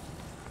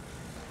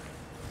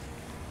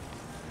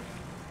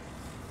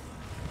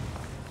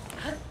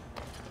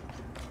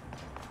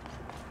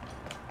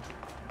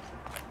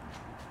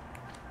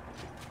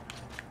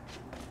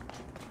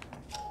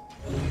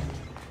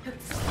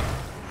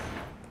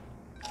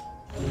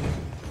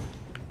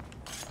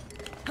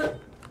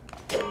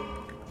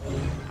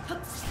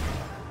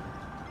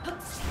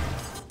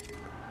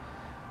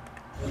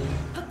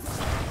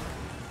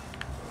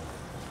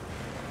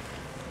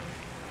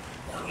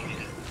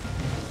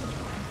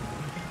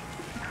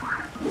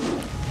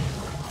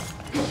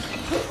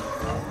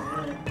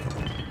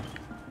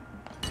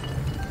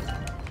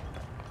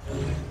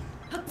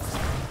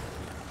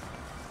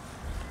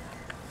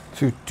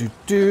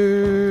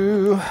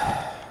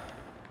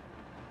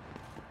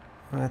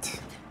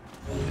 What?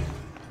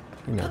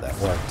 You know that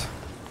worked.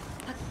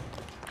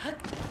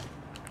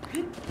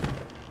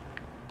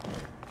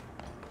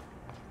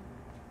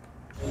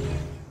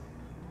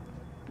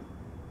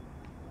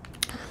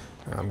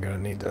 I'm gonna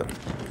need to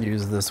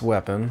use this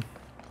weapon.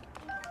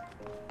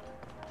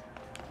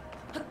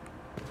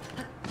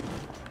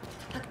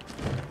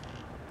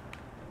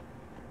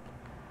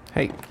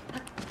 Hey.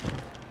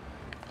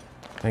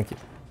 Thank you.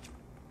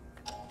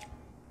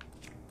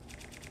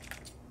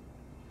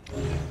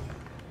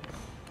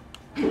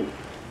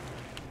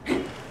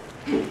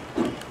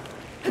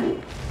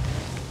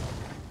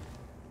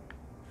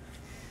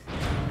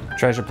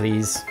 Treasure,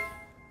 please.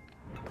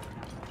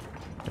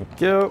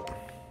 Thank you.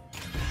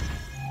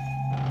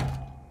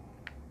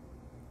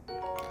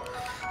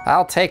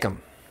 I'll take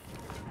them.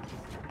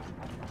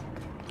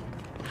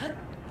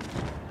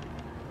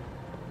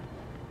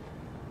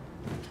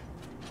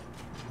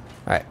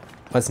 Alright,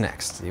 what's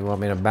next? You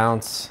want me to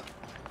bounce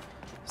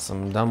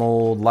some dumb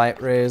old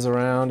light rays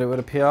around, it would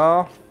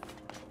appear?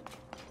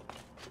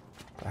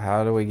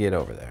 How do we get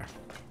over there?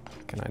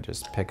 Can I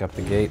just pick up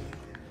the gate?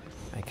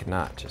 I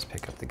cannot just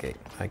pick up the gate.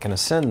 I can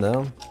ascend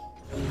though.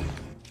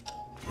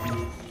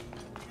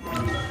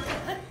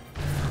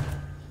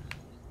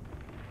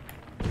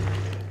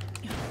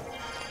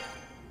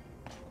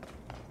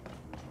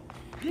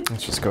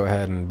 Let's just go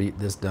ahead and beat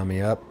this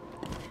dummy up.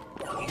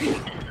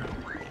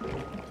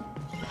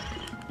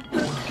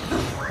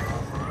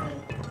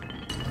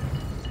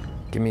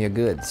 Give me your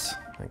goods.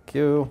 Thank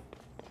you.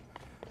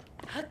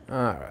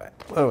 Alright,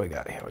 what do we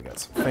got here? We got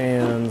some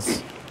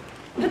fans.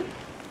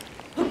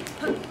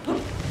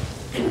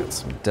 Got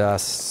some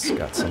dust.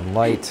 Got some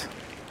light.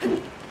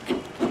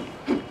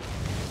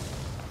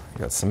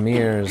 Got some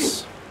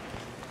mirrors.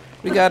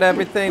 We got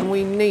everything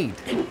we need.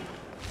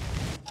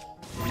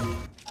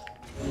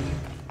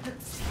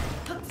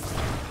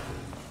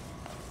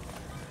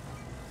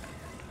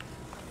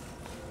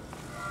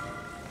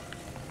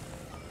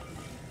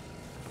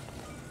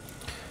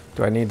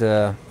 Do I need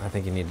to? I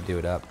think you need to do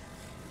it up.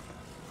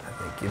 I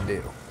think you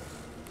do.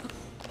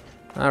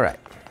 All right.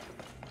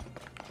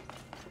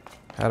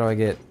 How do I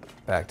get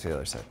back to the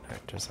other side? All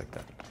right, just like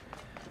that.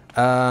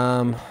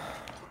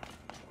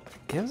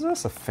 It gives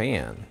us a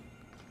fan.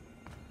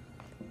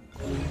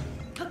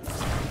 I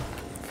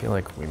feel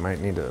like we might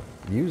need to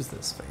use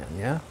this fan,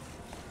 yeah?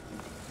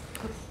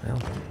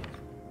 Well,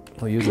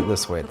 we'll use it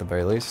this way at the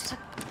very least.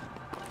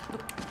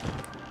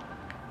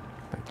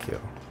 Thank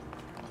you.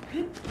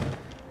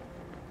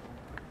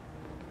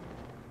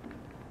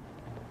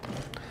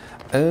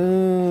 Oh,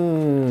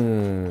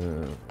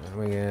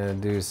 we're gonna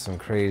do some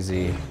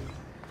crazy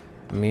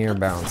mirror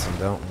bouncing,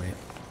 don't we?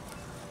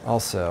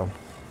 Also,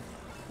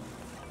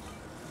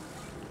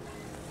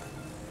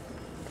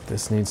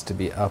 this needs to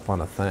be up on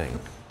a thing,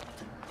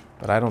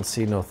 but I don't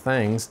see no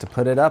things to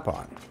put it up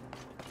on.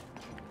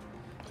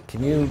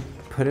 Can you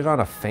put it on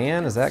a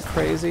fan? Is that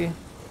crazy?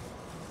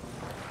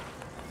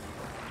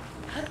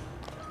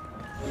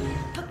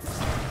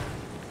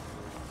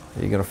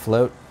 Are you gonna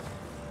float?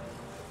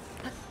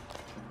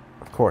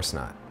 Of course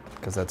not,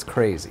 because that's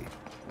crazy.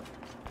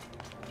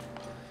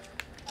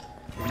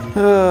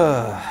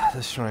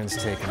 This shrine's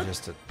taking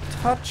just a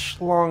touch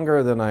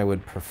longer than I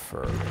would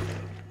prefer.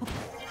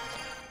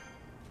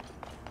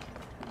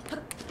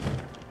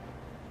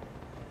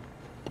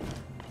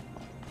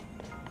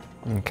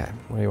 Okay,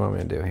 what do you want me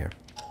to do here?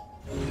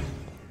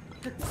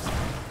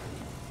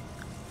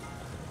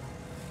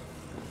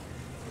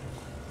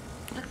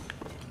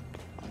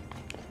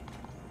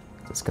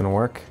 Is this gonna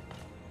work?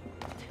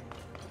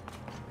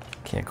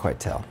 Can't quite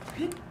tell.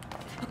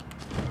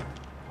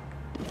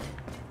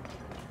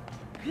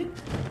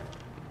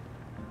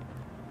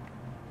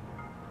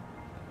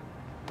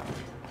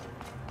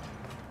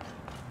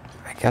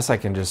 I guess I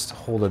can just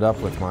hold it up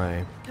with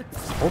my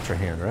ultra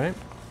hand, right?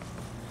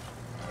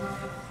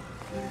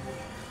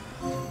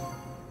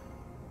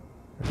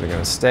 Is it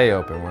gonna stay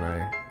open when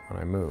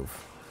I move?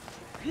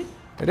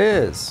 It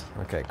is.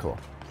 Okay, cool.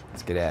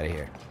 Let's get out of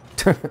here.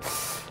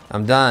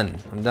 I'm done.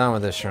 I'm done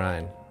with this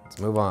shrine. Let's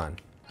move on.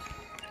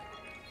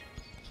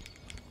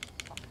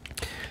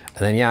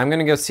 And then, yeah, I'm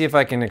gonna go see if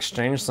I can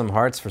exchange some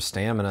hearts for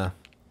stamina.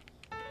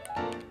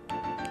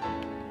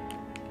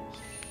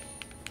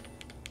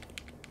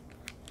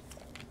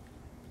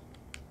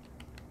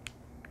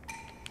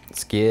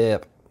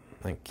 Skip.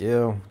 Thank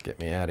you. Get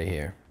me out of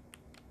here.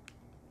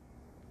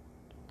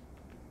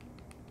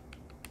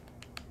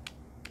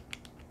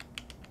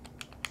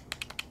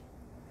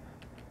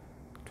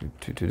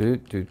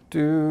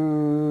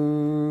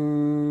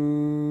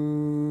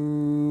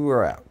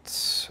 We're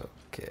out.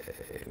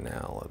 Okay,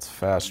 now let's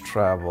fast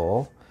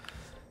travel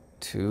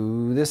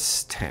to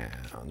this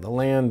town, the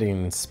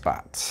landing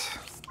spot.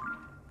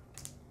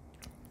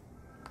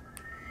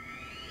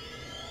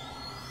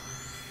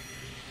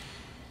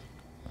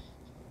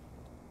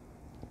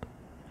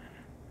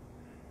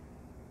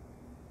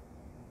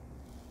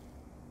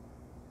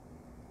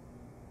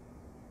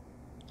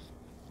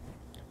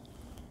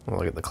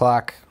 Look at the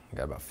clock. We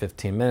got about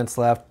 15 minutes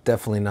left.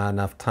 Definitely not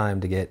enough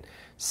time to get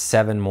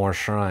 7 more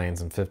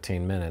shrines in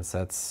 15 minutes.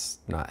 That's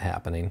not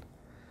happening.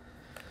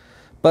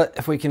 But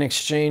if we can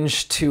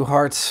exchange 2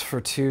 hearts for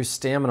 2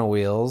 stamina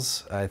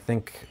wheels, I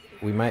think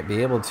we might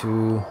be able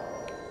to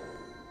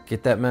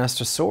get that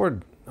Master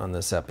Sword on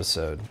this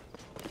episode.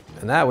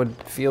 And that would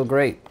feel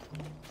great.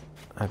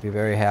 I'd be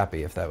very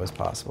happy if that was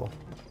possible.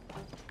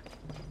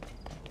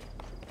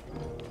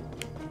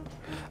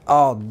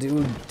 Oh,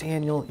 dude,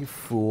 Daniel, you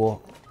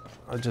fool.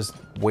 I just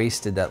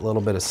wasted that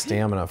little bit of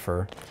stamina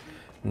for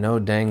no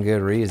dang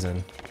good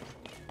reason.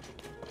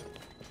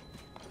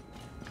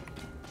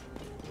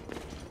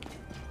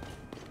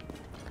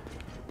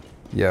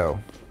 Yo.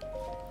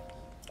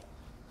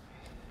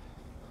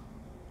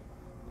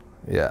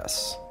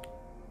 Yes.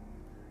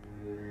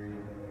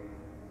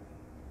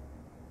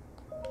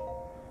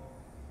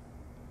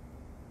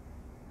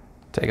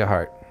 Take a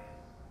heart.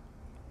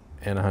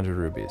 And 100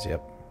 rubies,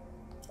 yep.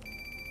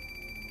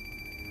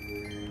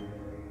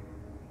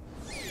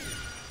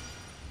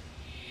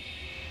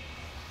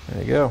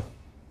 There you go.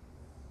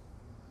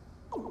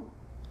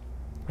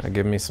 Now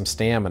give me some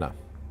stamina.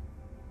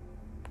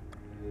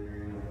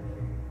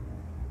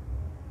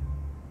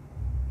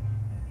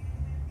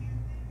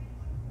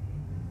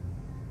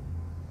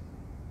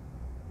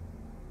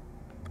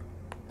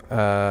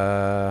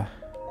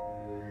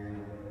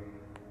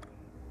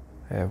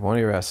 I have one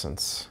of your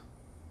essence.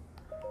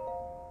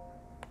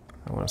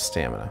 I want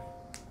stamina.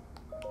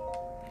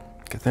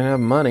 Good thing I have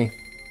money.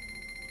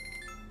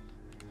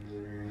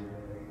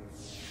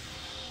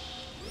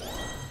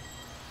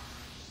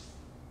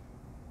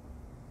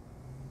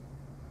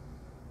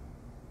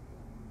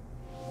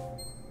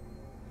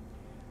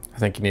 I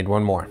think you need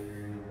one more.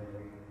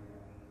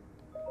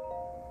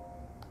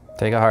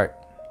 Take a heart.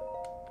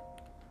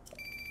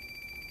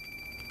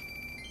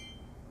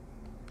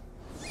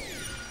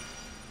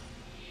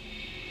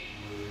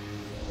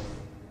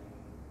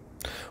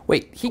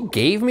 Wait, he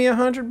gave me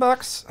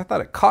 $100? I thought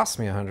it cost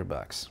me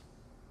 $100.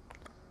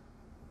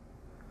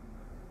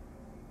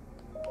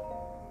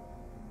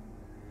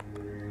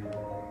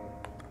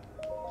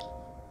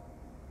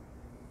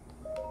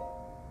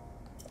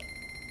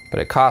 But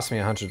it cost me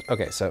 100.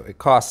 Okay, so it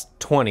cost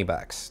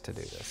 $20 to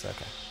do this.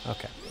 Okay,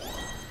 okay.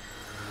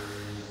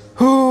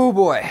 Oh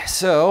boy.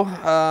 So,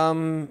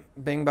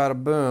 bing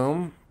bada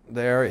boom.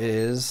 There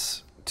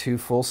is 2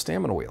 full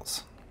stamina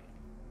wheels.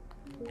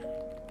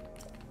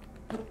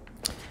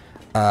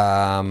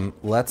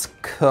 Let's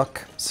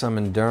cook some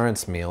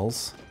endurance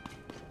meals.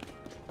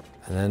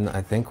 And then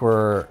I think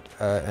we're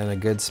in a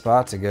good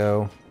spot to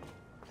go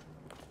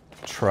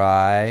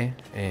try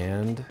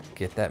and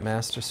get that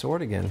Master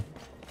Sword again.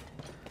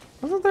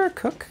 Wasn't there a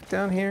cook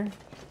down here?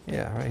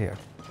 Yeah, right here.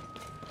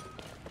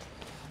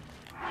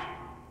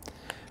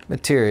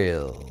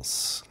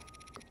 Materials.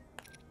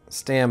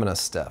 Stamina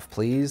stuff,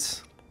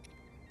 please.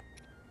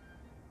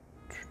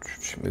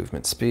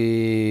 Movement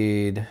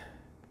speed.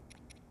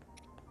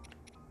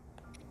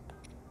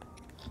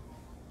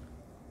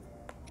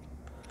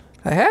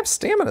 I have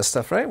stamina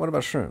stuff, right? What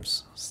about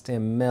shrooms?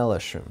 Stamella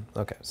shroom.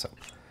 Okay, so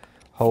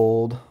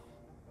hold,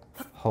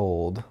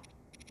 hold,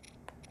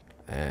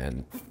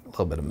 and a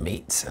little bit of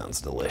meat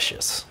sounds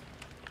delicious.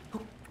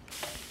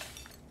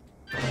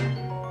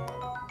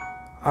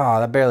 Oh,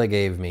 that barely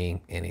gave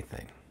me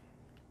anything.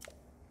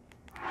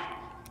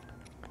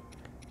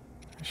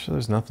 You sure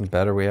there's nothing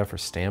better we have for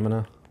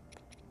stamina?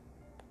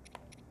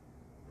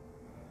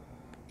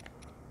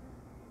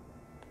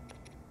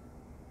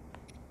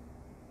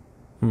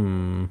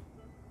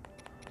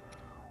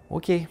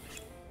 Okay.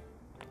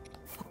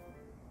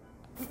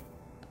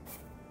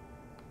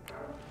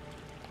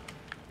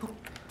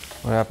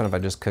 What happened if I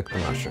just cook the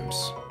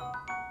mushrooms?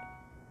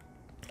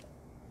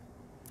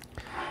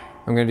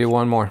 I'm gonna do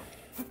one more.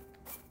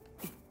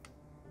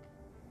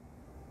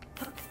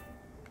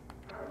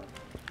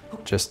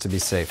 Just to be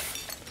safe.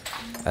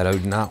 I do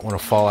not want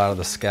to fall out of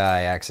the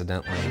sky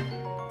accidentally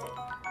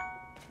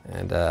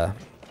and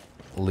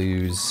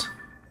lose.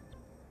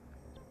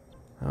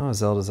 Oh,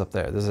 Zelda's up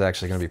there. This is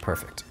actually gonna be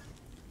perfect.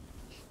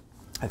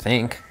 I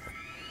think.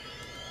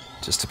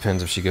 Just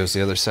depends if she goes to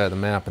the other side of the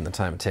map and the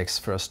time it takes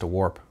for us to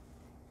warp.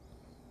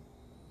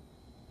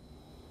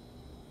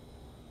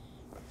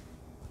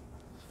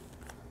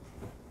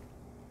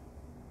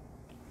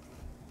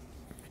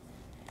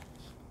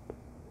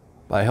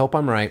 But I hope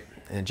I'm right.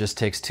 It just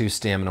takes 2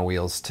 stamina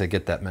wheels to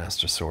get that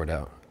Master Sword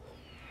out.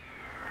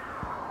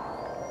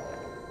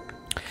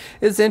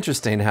 It's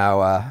interesting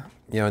how,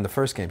 you know, in the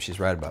first game she's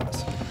right above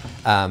us.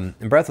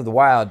 In Breath of the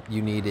Wild,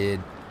 you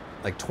needed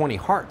like 20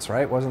 hearts,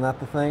 right? Wasn't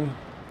that the thing?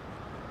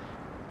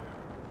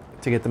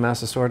 To get the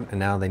Master Sword, and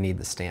now they need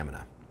the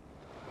stamina.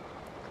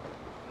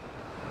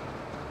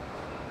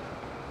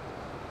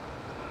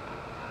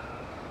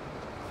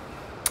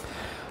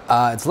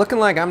 It's looking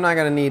like I'm not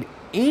gonna need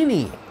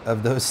any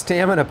of those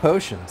stamina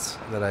potions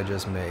that I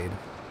just made.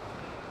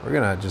 We're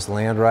gonna just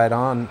land right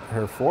on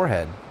her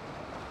forehead.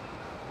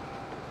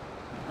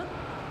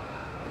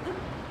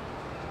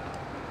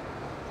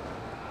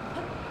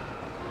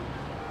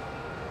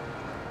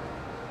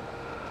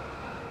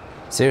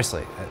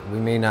 Seriously, we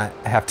may not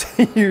have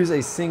to use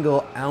a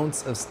single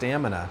ounce of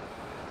stamina.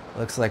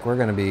 Looks like we're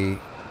gonna be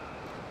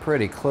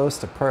pretty close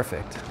to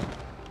perfect.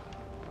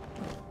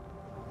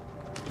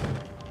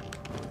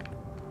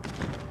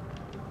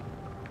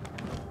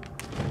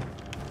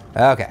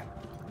 Okay,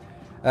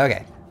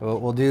 okay,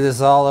 we'll do this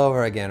all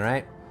over again,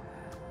 right?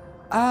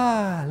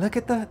 Ah, look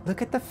at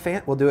the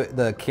fan. We'll do it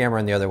the camera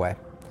in the other way.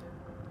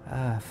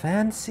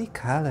 Fancy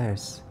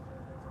colors.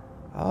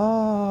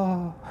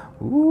 Oh,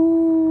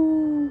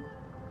 ooh,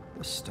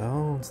 the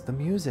stones, the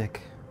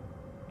music.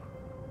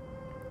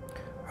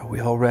 Are we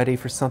all ready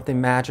for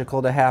something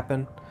magical to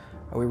happen?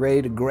 Are we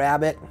ready to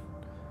grab it?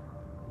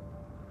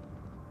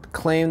 To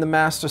claim the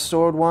Master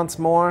Sword once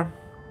more?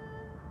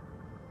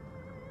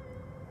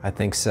 I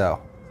think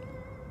so.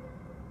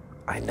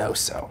 I know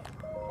so.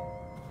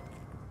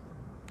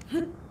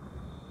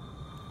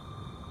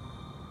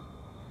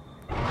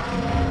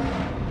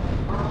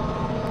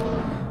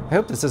 I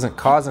hope this isn't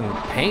causing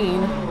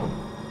pain.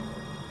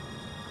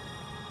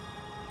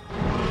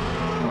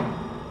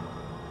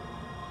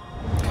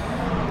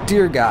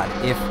 Dear God,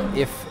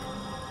 if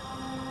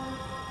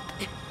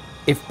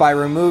by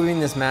removing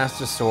this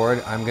Master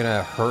Sword I'm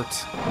gonna hurt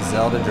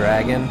Zelda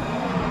Dragon,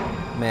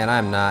 man,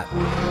 I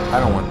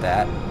don't want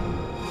that.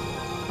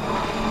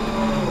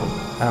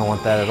 I don't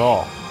want that at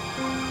all.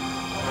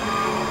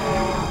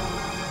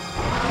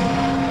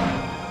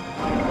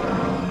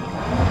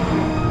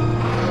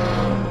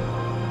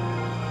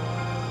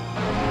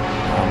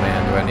 Oh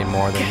man, do I need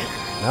more than...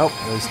 Nope,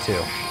 at least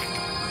 2.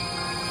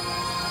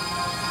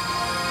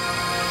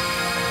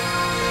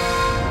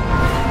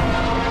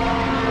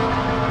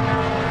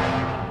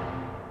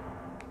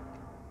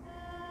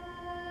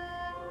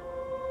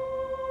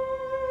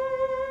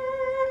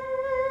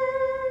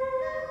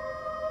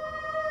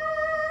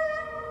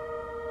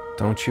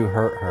 Don't you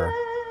hurt her,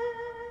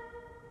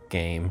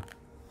 game.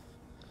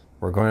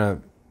 We're going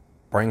to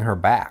bring her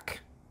back.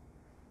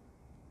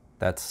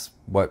 That's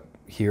what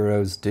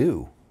heroes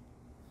do.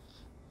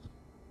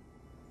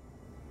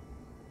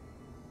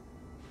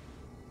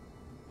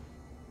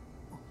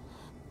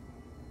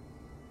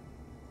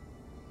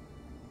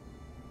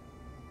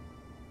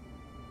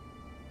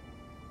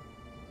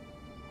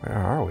 Where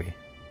are we?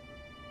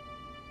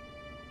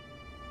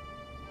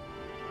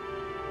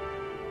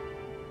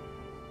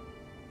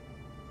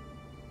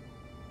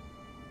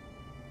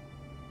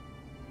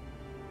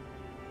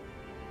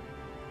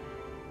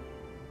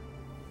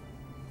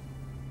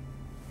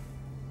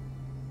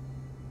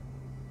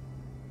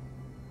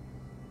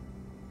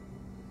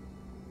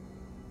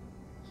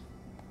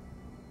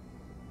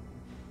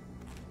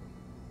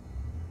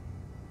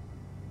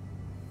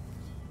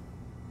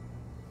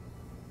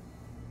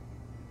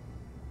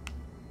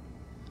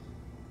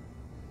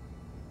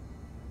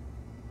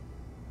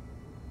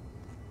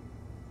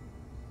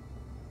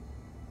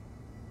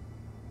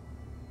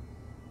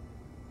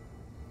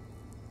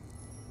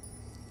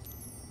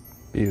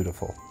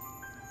 Beautiful.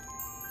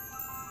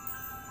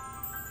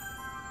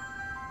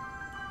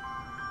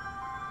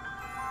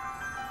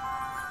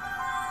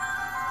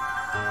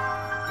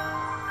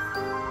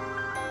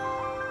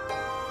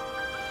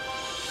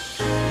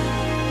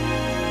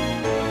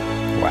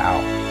 Wow.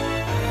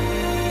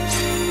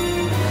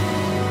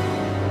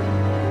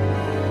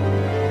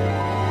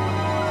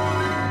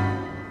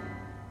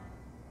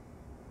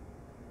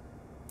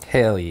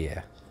 Hell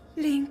yeah.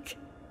 Link.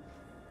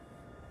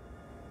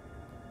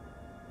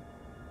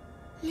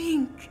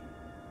 Link.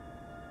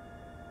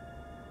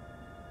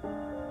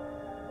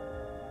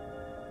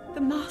 The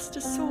Master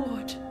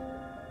Sword.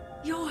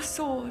 Your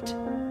sword.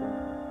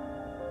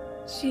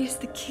 She is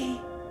the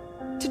key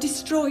to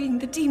destroying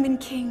the Demon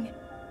King.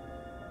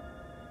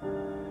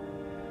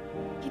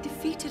 He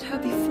defeated her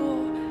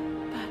before,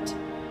 but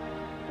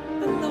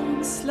a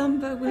long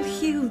slumber will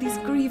heal these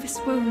grievous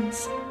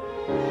wounds.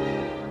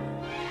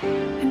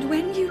 And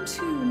when you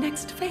two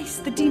next face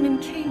the Demon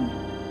King,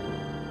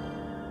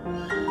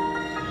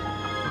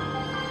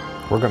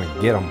 We're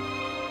gonna get him.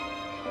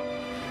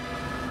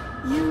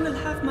 you will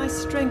have my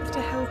strength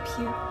to help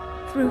you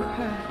through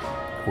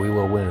her. We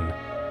will win.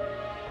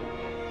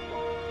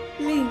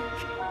 Link,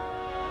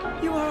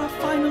 you are our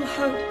final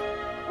hope.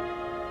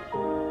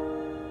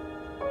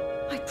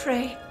 I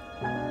pray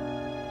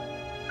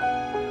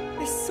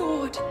this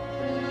sword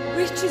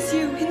reaches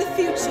you in the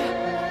future.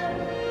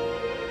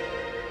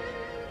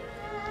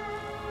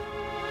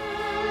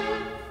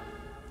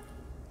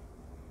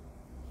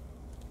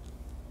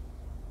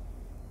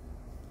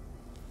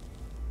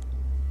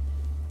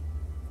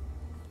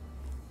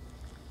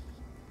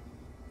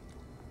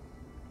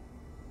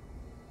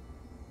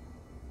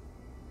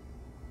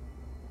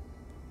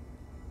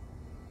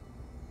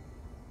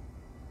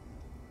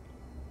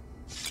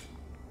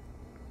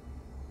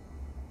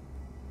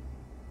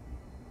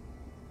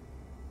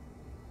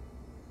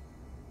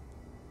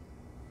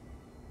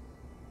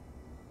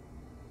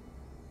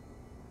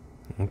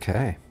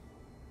 Okay.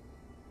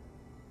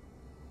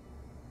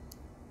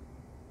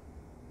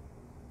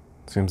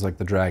 Seems like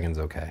the dragon's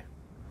okay.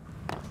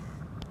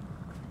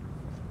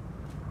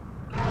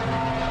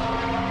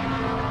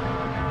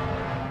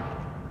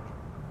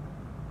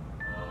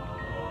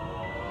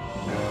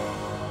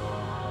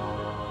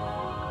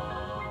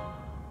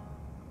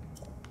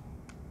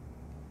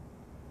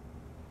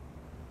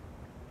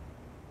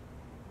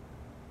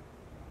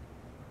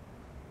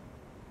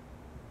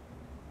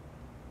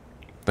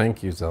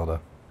 Thank you,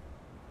 Zelda.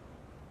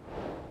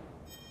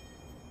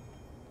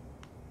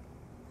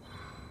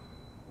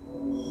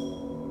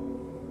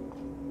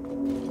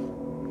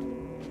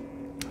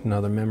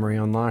 Another memory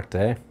unlocked,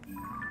 eh?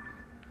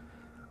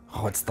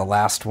 Oh, it's the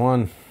last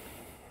one.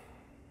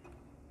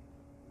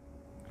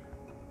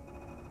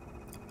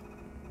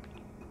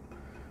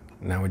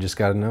 Now we just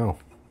gotta know.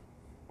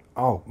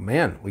 Oh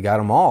man, we got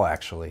them all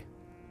actually.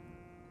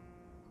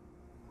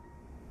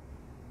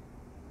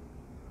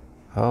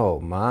 Oh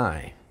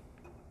my.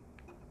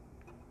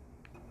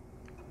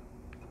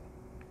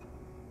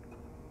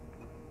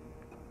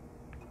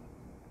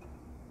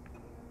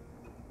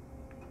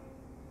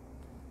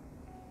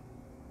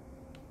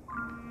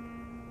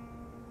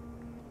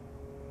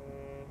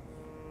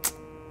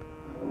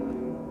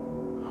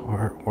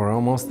 We're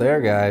almost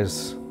there,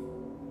 guys.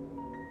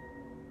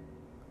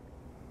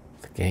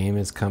 The game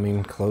is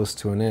coming close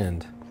to an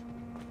end.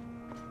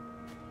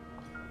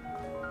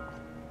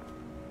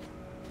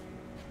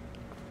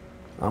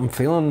 I'm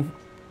feeling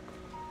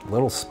a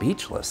little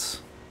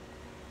speechless.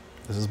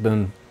 This has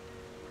been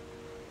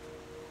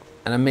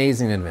an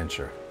amazing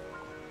adventure.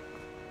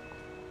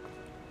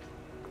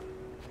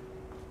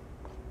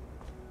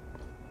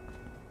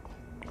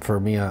 For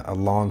me, a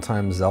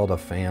longtime Zelda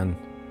fan,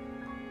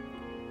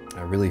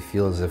 I really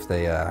feel as if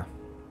they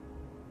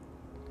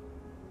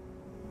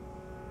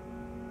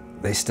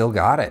still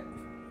got it.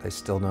 They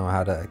still know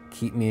how to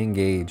keep me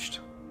engaged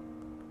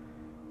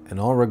in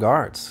all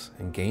regards,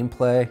 in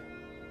gameplay,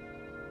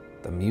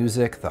 the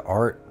music, the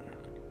art,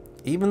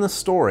 even the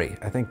story.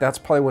 I think that's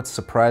probably what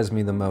surprised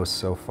me the most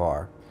so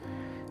far,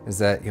 is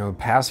that, you know, the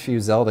past few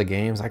Zelda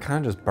games, I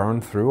kind of just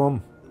burned through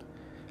them.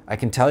 I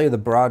can tell you the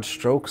broad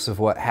strokes of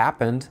what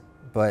happened,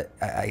 but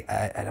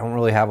I don't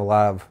really have a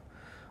lot of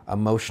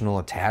emotional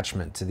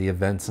attachment to the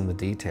events and the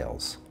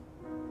details.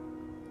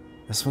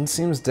 This one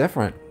seems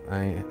different.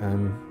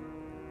 I'm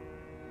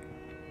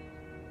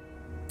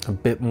a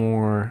bit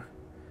more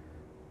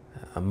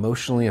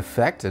emotionally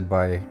affected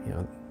by, you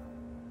know,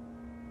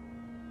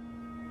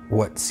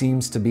 what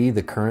seems to be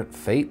the current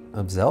fate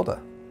of Zelda.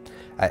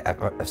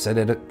 I've said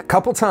it a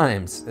couple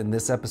times in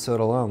this episode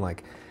alone,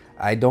 like,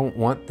 I don't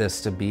want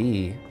this to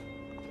be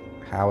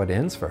how it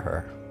ends for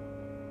her.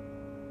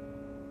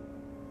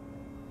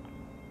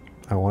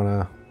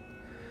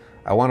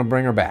 I wanna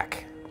bring her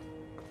back.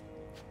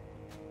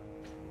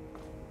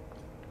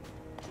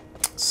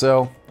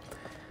 So,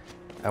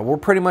 we're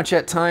pretty much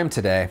at time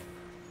today.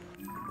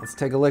 Let's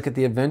take a look at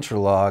the adventure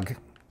log,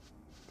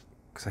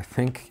 because I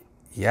think,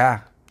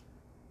 yeah,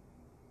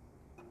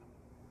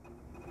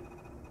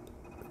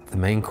 the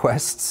main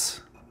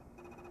quests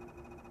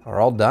are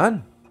all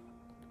done.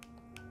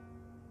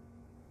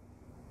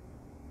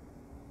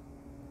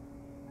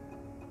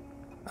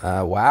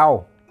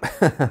 Wow.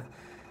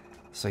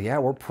 So yeah,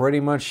 we're pretty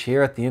much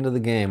here at the end of the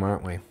game,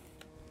 aren't we?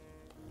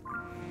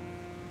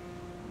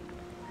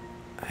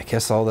 I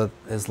guess all that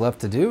is left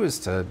to do is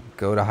to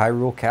go to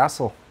Hyrule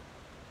Castle.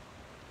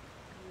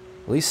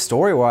 At least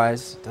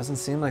story-wise, it doesn't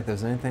seem like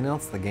there's anything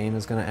else the game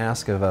is going to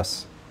ask of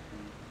us.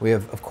 We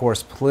have, of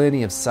course,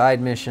 plenty of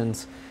side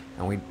missions,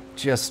 and we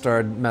just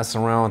started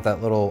messing around with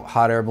that little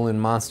hot air balloon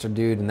monster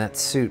dude, and that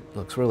suit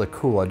looks really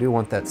cool. I do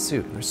want that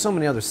suit. And there's so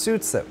many other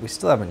suits that we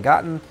still haven't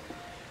gotten.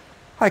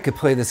 I could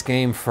play this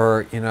game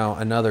for, you know,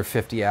 another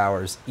 50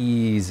 hours,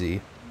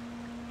 easy.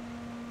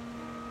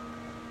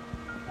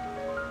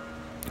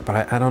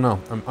 But I don't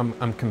know.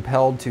 I'm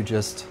compelled to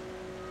just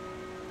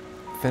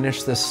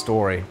finish this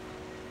story.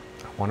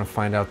 I want to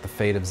find out the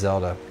fate of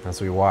Zelda as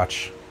we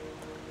watch.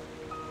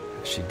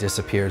 She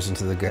disappears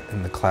into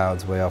the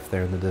clouds way off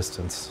there in the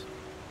distance.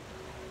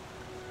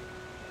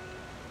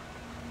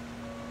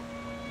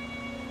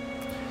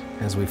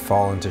 As we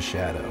fall into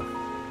shadow.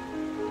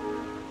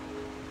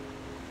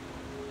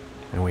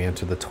 And we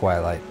enter the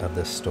twilight of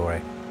this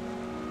story.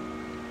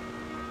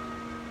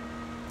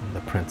 And the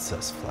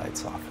princess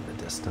flies off in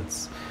the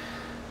distance.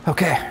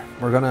 Okay,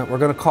 we're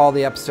gonna call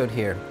the episode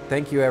here.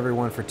 Thank you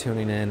everyone for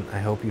tuning in. I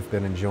hope you've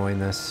been enjoying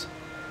this.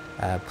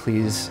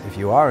 Please, if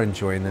you are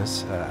enjoying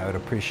this, I would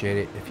appreciate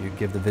it if you'd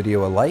give the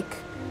video a like,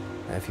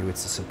 if you would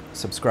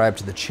subscribe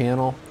to the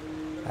channel.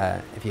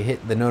 If you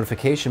hit the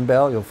notification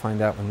bell, you'll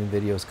find out when new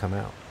videos come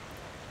out.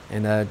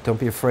 And don't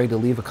be afraid to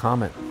leave a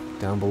comment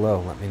down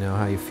below. Let me know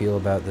how you feel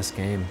about this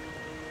game.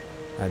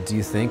 Do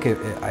you think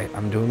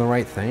I'm doing the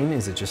right thing?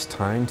 Is it just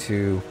time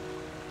to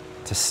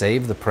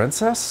save the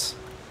princess?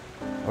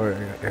 Or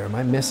am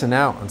I missing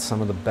out on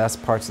some of the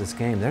best parts of this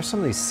game? There's some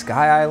of these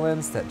sky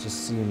islands that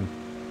just seem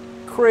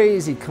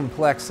crazy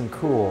complex and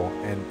cool,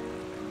 and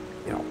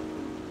you know,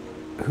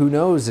 who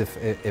knows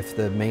if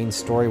the main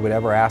story would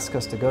ever ask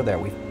us to go there.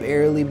 We've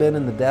barely been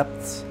in the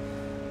depths.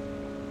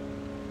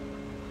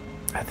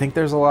 I think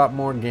there's a lot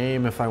more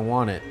game if I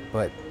want it,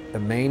 but the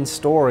main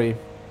story,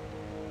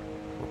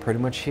 we're pretty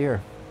much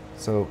here.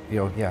 So, you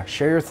know, yeah,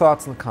 share your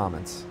thoughts in the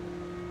comments.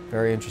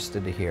 Very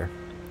interested to hear.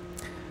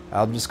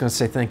 I'm just going to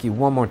say thank you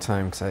one more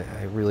time, because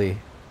I really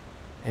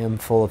am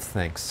full of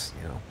thanks.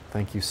 You know,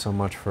 thank you so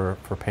much for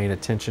paying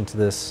attention to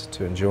this,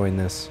 to enjoying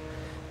this.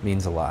 It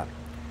means a lot.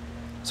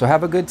 So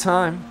have a good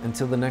time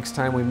until the next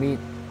time we meet.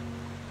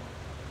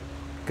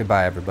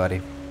 Goodbye,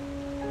 everybody.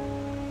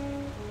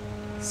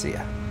 See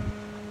ya.